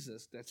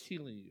Jesus that's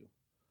healing you.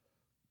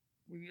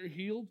 When you're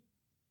healed,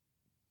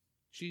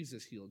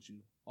 Jesus healed you.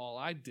 All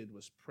I did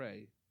was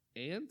pray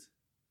and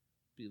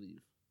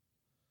believe.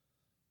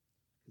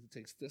 Because it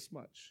takes this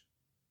much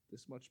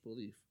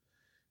belief,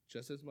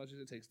 just as much as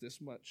it takes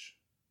this much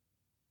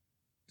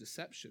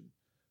deception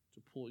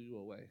to pull you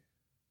away.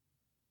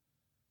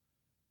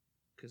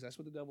 Because that's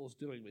what the devil is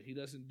doing, but he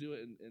doesn't do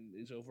it in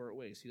his overt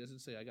ways. He doesn't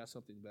say, I got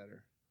something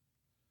better.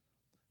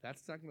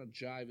 That's not going to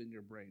jive in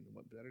your brain.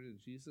 What, better than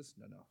Jesus?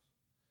 No.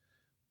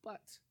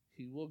 But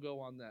he will go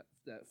on that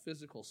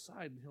physical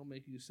side, and he'll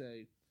make you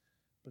say,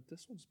 but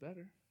this one's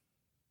better,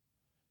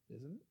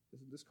 isn't it?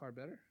 Isn't this car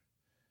better?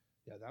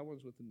 Yeah, that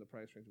one's within the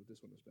price range, but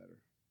this one is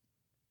better.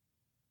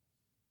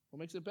 What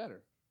makes it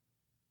better?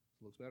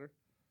 It looks better?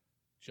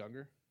 It's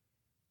younger?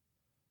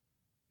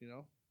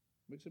 What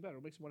makes it better?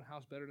 What makes one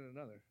house better than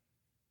another?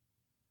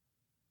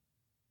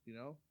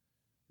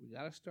 We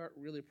got to start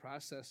really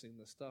processing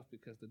this stuff,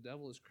 because the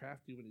devil is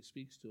crafty when he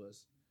speaks to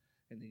us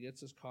and he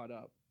gets us caught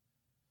up.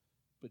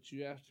 But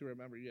you have to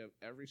remember, you have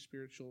every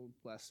spiritual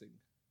blessing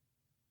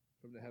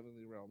from the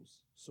heavenly realms.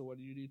 So what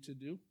do you need to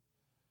do?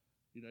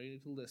 You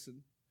need to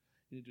listen.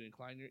 You need to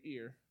incline your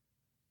ear.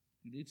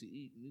 You need to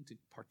eat. You need to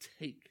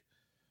partake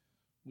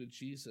with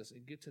Jesus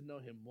and get to know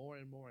him more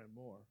and more and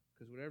more.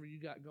 Because whatever you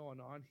got going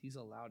on, he's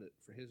allowed it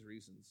for his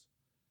reasons.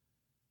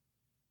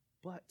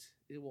 But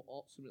it will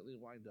ultimately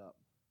wind up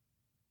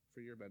for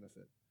your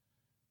benefit.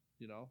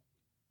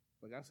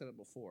 Like I said it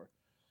before,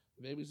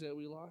 the babies that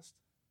we lost,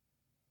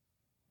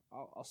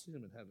 I'll see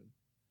them in heaven.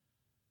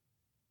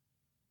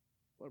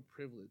 What a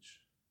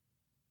privilege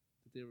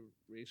that they were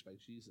raised by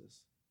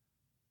Jesus.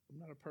 I'm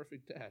not a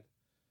perfect dad.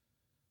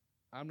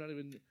 I'm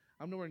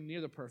nowhere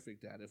near the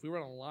perfect dad. If we were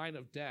on a line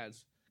of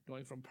dads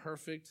going from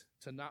perfect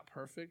to not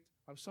perfect,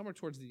 I'm somewhere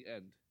towards the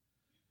end.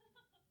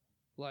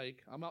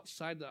 Like, I'm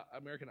outside the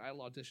American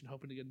Idol audition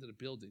hoping to get into the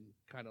building,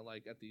 kind of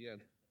like at the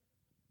end.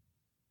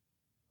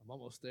 I'm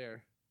almost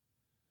there.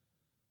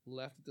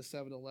 Left at the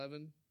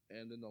 7-Eleven,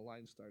 and then the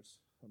line starts.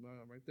 I'm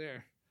right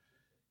there.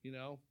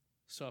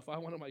 So if I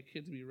wanted my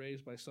kid to be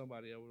raised by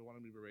somebody, I would want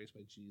him to be raised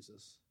by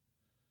Jesus.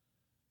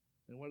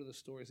 And what are the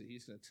stories that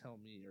he's going to tell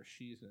me or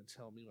she's going to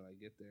tell me when I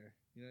get there?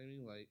 You know what I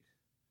mean? Like,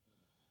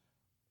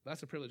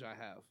 that's a privilege I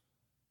have,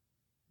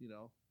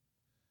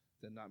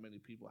 that not many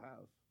people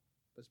have.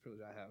 That's a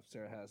privilege I have.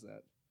 Sarah has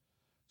that.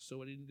 So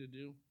what do you need to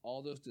do?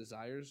 All those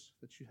desires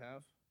that you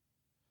have,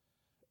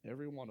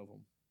 every one of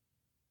them,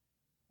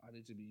 I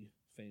need to be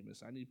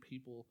famous. I need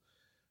people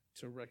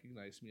to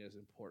recognize me as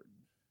important.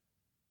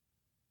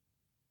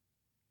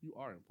 You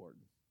are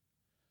important.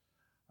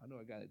 I know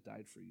a guy that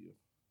died for you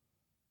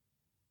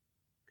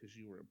because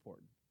you were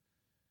important.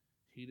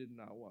 He did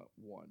not want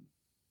one,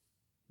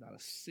 not a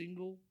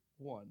single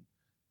one,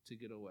 to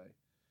get away.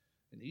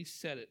 And he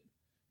said it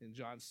in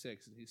John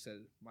 6, and he said,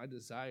 my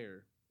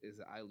desire is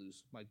that I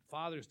lose. My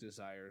Father's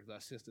desire,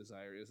 thus his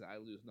desire, is that I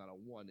lose not a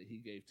one that he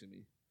gave to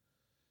me.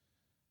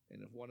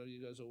 And if one of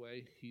you goes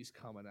away, he's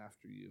coming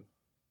after you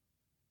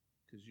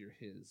because you're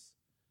his.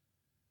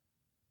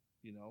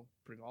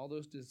 Bring all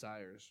those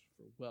desires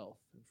for wealth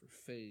and for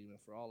fame and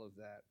for all of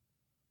that,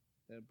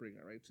 and bring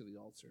it right to the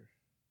altar.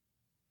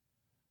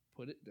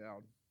 Put it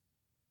down,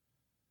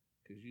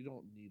 because you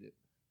don't need it.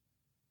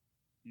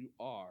 You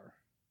are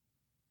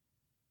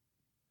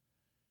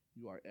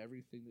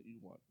everything that you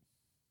want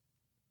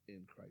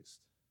in Christ,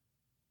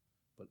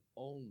 but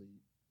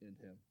only in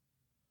him.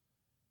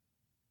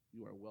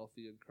 You are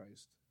wealthy in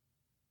Christ.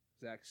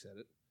 Zach said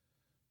it.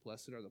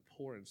 Blessed are the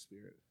poor in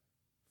spirit,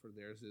 for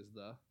theirs is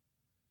the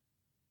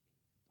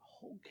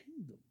whole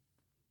kingdom.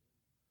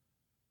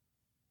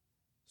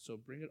 So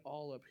bring it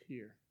all up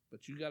here,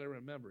 but you got to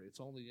remember,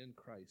 it's only in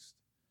Christ.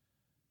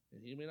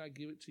 And he may not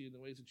give it to you in the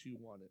ways that you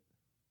want it.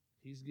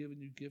 He's given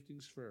you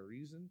giftings for a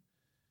reason,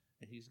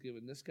 and he's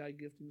given this guy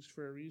giftings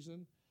for a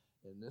reason,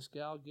 and this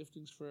gal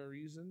giftings for a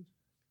reason.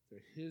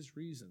 They're his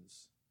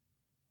reasons.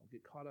 Don't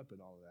get caught up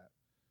in all of that.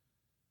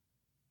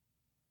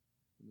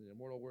 In the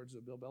immortal words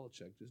of Bill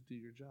Belichick, just do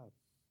your job.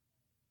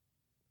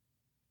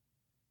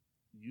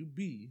 You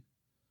be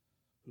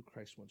who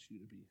Christ wants you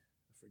to be.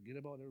 Forget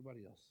about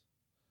everybody else.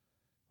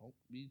 Don't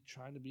be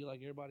trying to be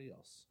like everybody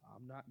else.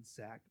 I'm not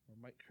Zach or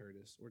Mike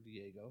Curtis or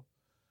Diego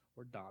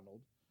or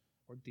Donald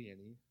or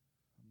Danny.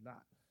 I'm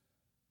not.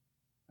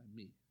 I'm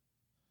me.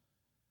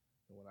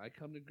 And when I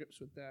come to grips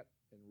with that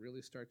and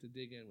really start to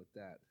dig in with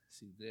that,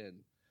 see,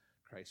 then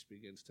Christ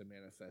begins to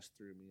manifest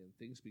through me and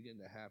things begin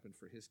to happen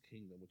for his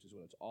kingdom, which is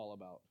what it's all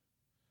about.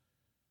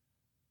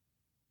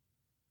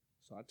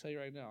 So I'll tell you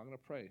right now, I'm going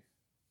to pray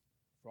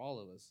for all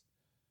of us.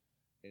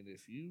 And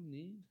if you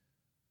need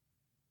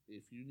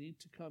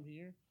to come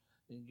here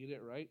and get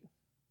it right,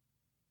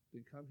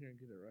 then come here and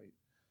get it right.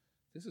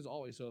 This is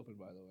always open,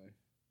 by the way.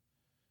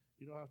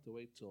 You don't have to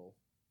wait till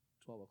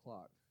 12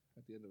 o'clock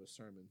at the end of a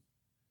sermon.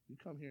 You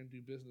come here and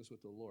do business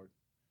with the Lord.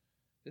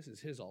 This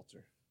is his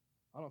altar.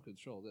 I don't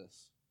control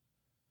this.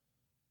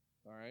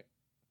 All right?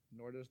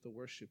 Nor does the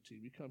worship team.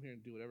 You come here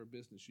and do whatever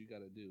business you got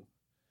to do.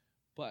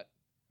 But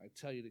I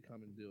tell you to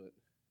come and do it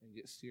and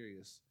get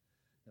serious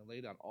and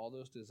lay down all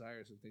those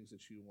desires and things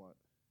that you want,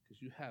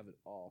 because you have it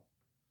all.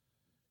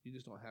 You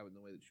just don't have it in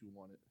the way that you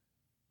want it.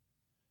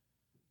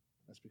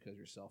 That's because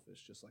you're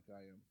selfish, just like I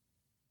am.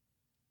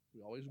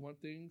 We always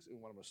want things and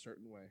want them a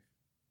certain way.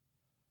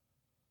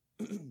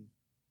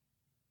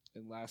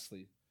 And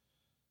lastly,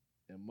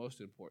 and most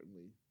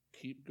importantly,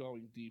 keep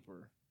going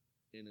deeper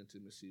in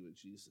intimacy with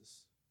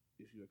Jesus.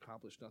 If you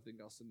accomplish nothing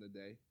else in the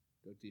day,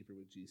 go deeper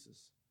with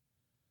Jesus.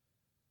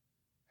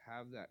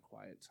 Have that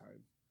quiet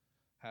time.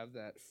 Have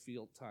that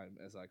field time,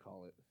 as I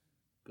call it.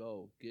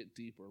 Go, get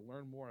deeper.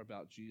 Learn more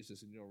about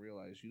Jesus, and you'll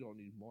realize you don't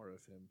need more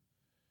of him.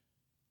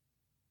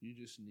 You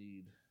just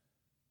need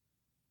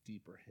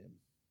deeper him.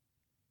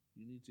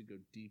 You need to go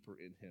deeper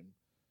in him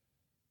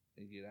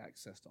and get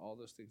access to all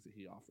those things that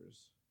he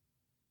offers.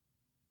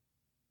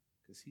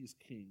 Because he's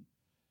king,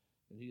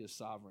 and he is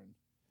sovereign,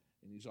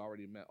 and he's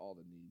already met all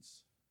the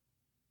needs.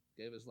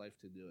 Gave his life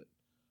to do it.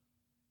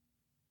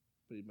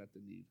 But he met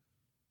the need.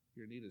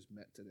 Your need is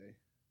met today.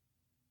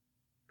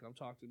 Come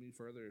talk to me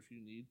further if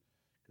you need,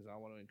 because I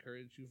want to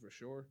encourage you for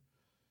sure.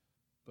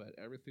 But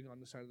everything on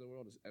this side of the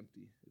world is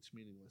empty. It's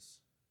meaningless.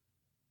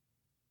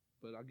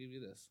 But I'll give you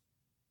this.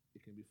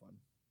 It can be fun.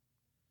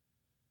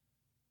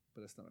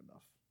 But it's not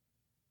enough.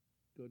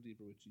 Go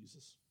deeper with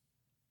Jesus.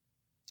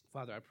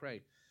 Father, I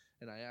pray,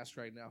 and I ask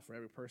right now for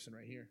every person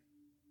right here.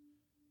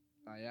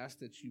 I ask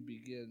that you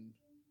begin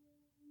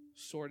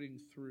sorting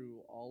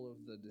through all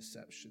of the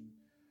deception,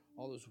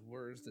 all those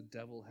words the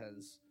devil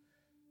has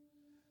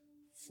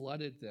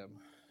flooded them,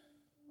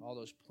 all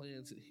those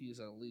plans that he has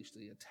unleashed,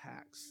 the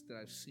attacks that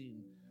I've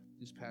seen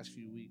these past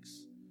few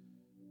weeks.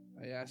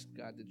 I ask,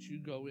 God, that you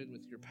go in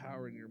with your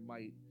power and your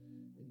might,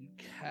 and you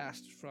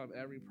cast from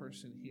every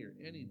person here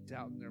any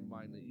doubt in their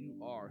mind that you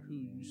are who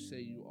you say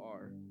you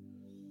are,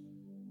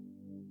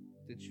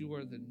 that you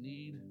are the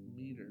need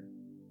meter,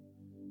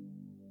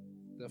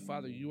 that,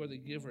 Father, you are the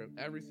giver of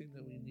everything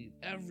that we need,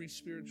 every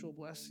spiritual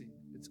blessing.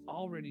 It's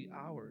already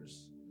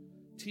ours.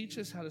 Teach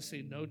us how to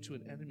say no to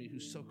an enemy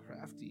who's so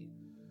crafty.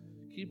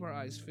 Keep our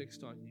eyes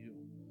fixed on you.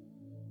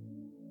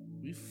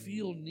 We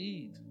feel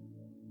need.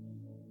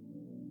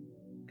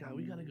 God,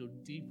 we got to go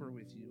deeper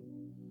with you.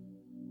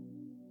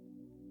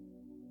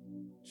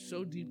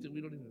 So deep that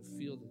we don't even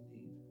feel the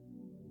need.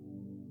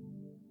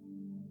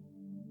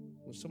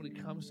 When somebody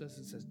comes to us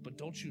and says, but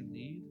don't you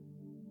need?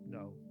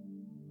 No,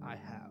 I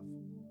have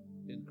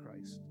in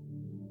Christ.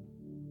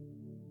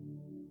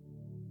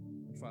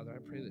 And Father, I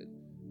pray that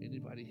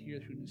anybody here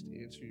who needs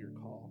to answer your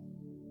call,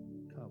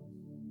 come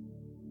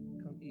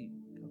eat,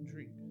 come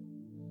drink.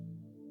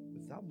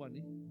 Without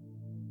money,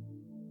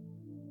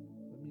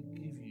 let me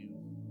give you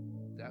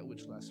that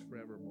which lasts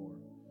forevermore.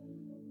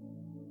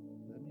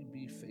 Let me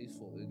be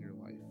faithful in your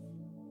life.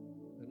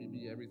 Let me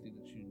be everything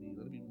that you need.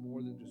 Let it be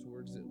more than just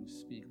words that we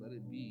speak. Let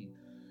it be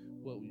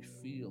what we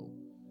feel.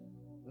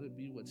 Let it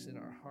be what's in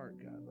our heart,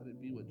 God. Let it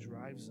be what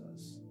drives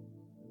us.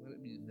 And let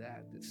it be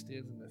that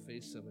stands in the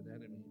face of an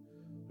enemy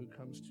who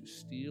comes to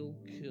steal,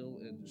 kill,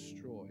 and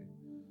destroy,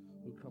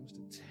 who comes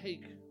to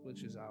take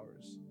which is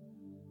ours.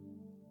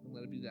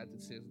 Let it be that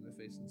stands in their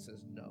face and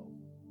says, no,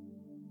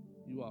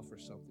 you offer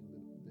something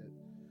that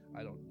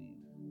I don't need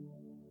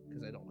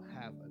because I don't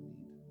have a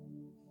need.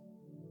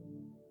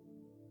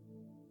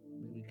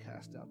 May we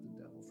cast out the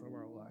devil from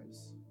our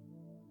lives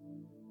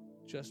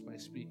just by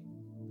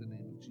speaking the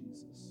name of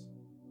Jesus.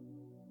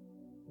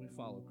 We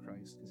follow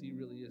Christ because he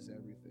really is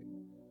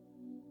everything,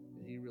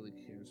 and he really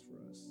cares for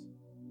us.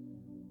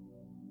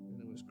 And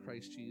it was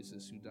Christ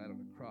Jesus who died on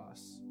the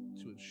cross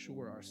to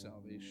ensure our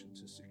salvation,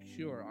 to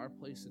secure our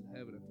place in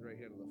heaven at the right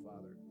hand of the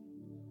Father.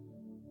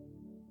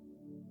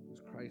 It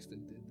was Christ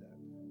that did that.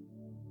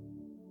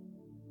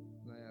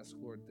 And I ask,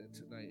 Lord, that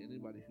tonight,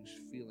 anybody who's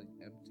feeling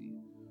empty,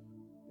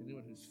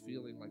 anyone who's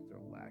feeling like they're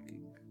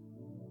lacking,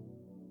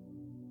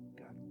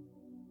 God,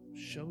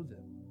 show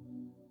them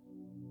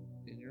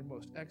in your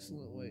most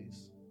excellent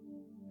ways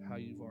how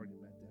you've already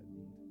met that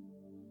need,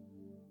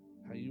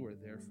 how you are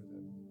there for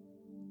them,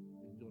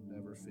 and you'll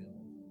never fail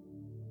them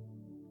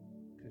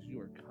because you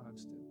are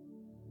constant,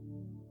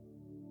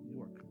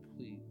 you are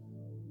complete,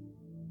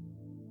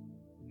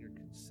 and you're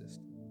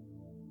consistent.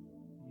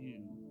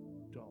 You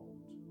don't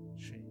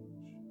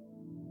change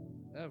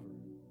ever.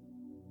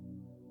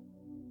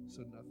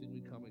 So nothing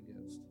we come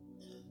against,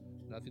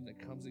 nothing that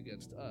comes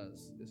against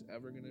us is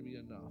ever going to be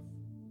enough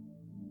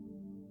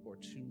or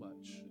too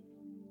much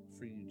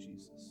for you,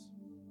 Jesus.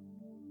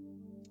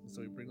 And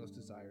so we bring those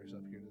desires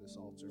up here to this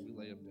altar. We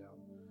lay them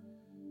down.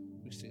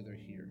 We say they're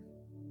here.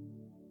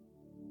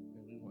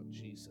 And we want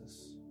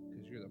Jesus,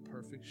 because you're the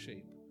perfect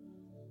shape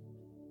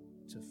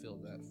to fill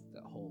that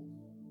hole,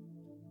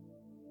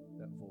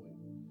 that void.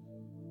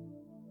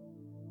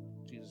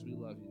 Jesus, we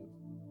love you.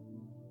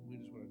 We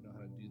just want to know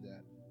how to do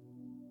that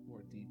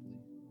more deeply.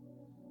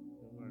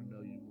 We want to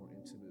know you more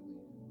intimately.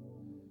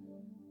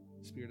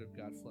 Spirit of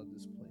God, flood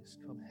this place.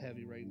 Come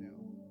heavy right now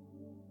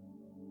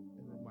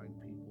and remind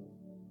people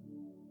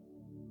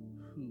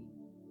who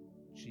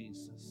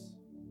Jesus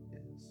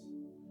is.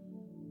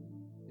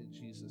 In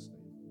Jesus'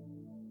 name.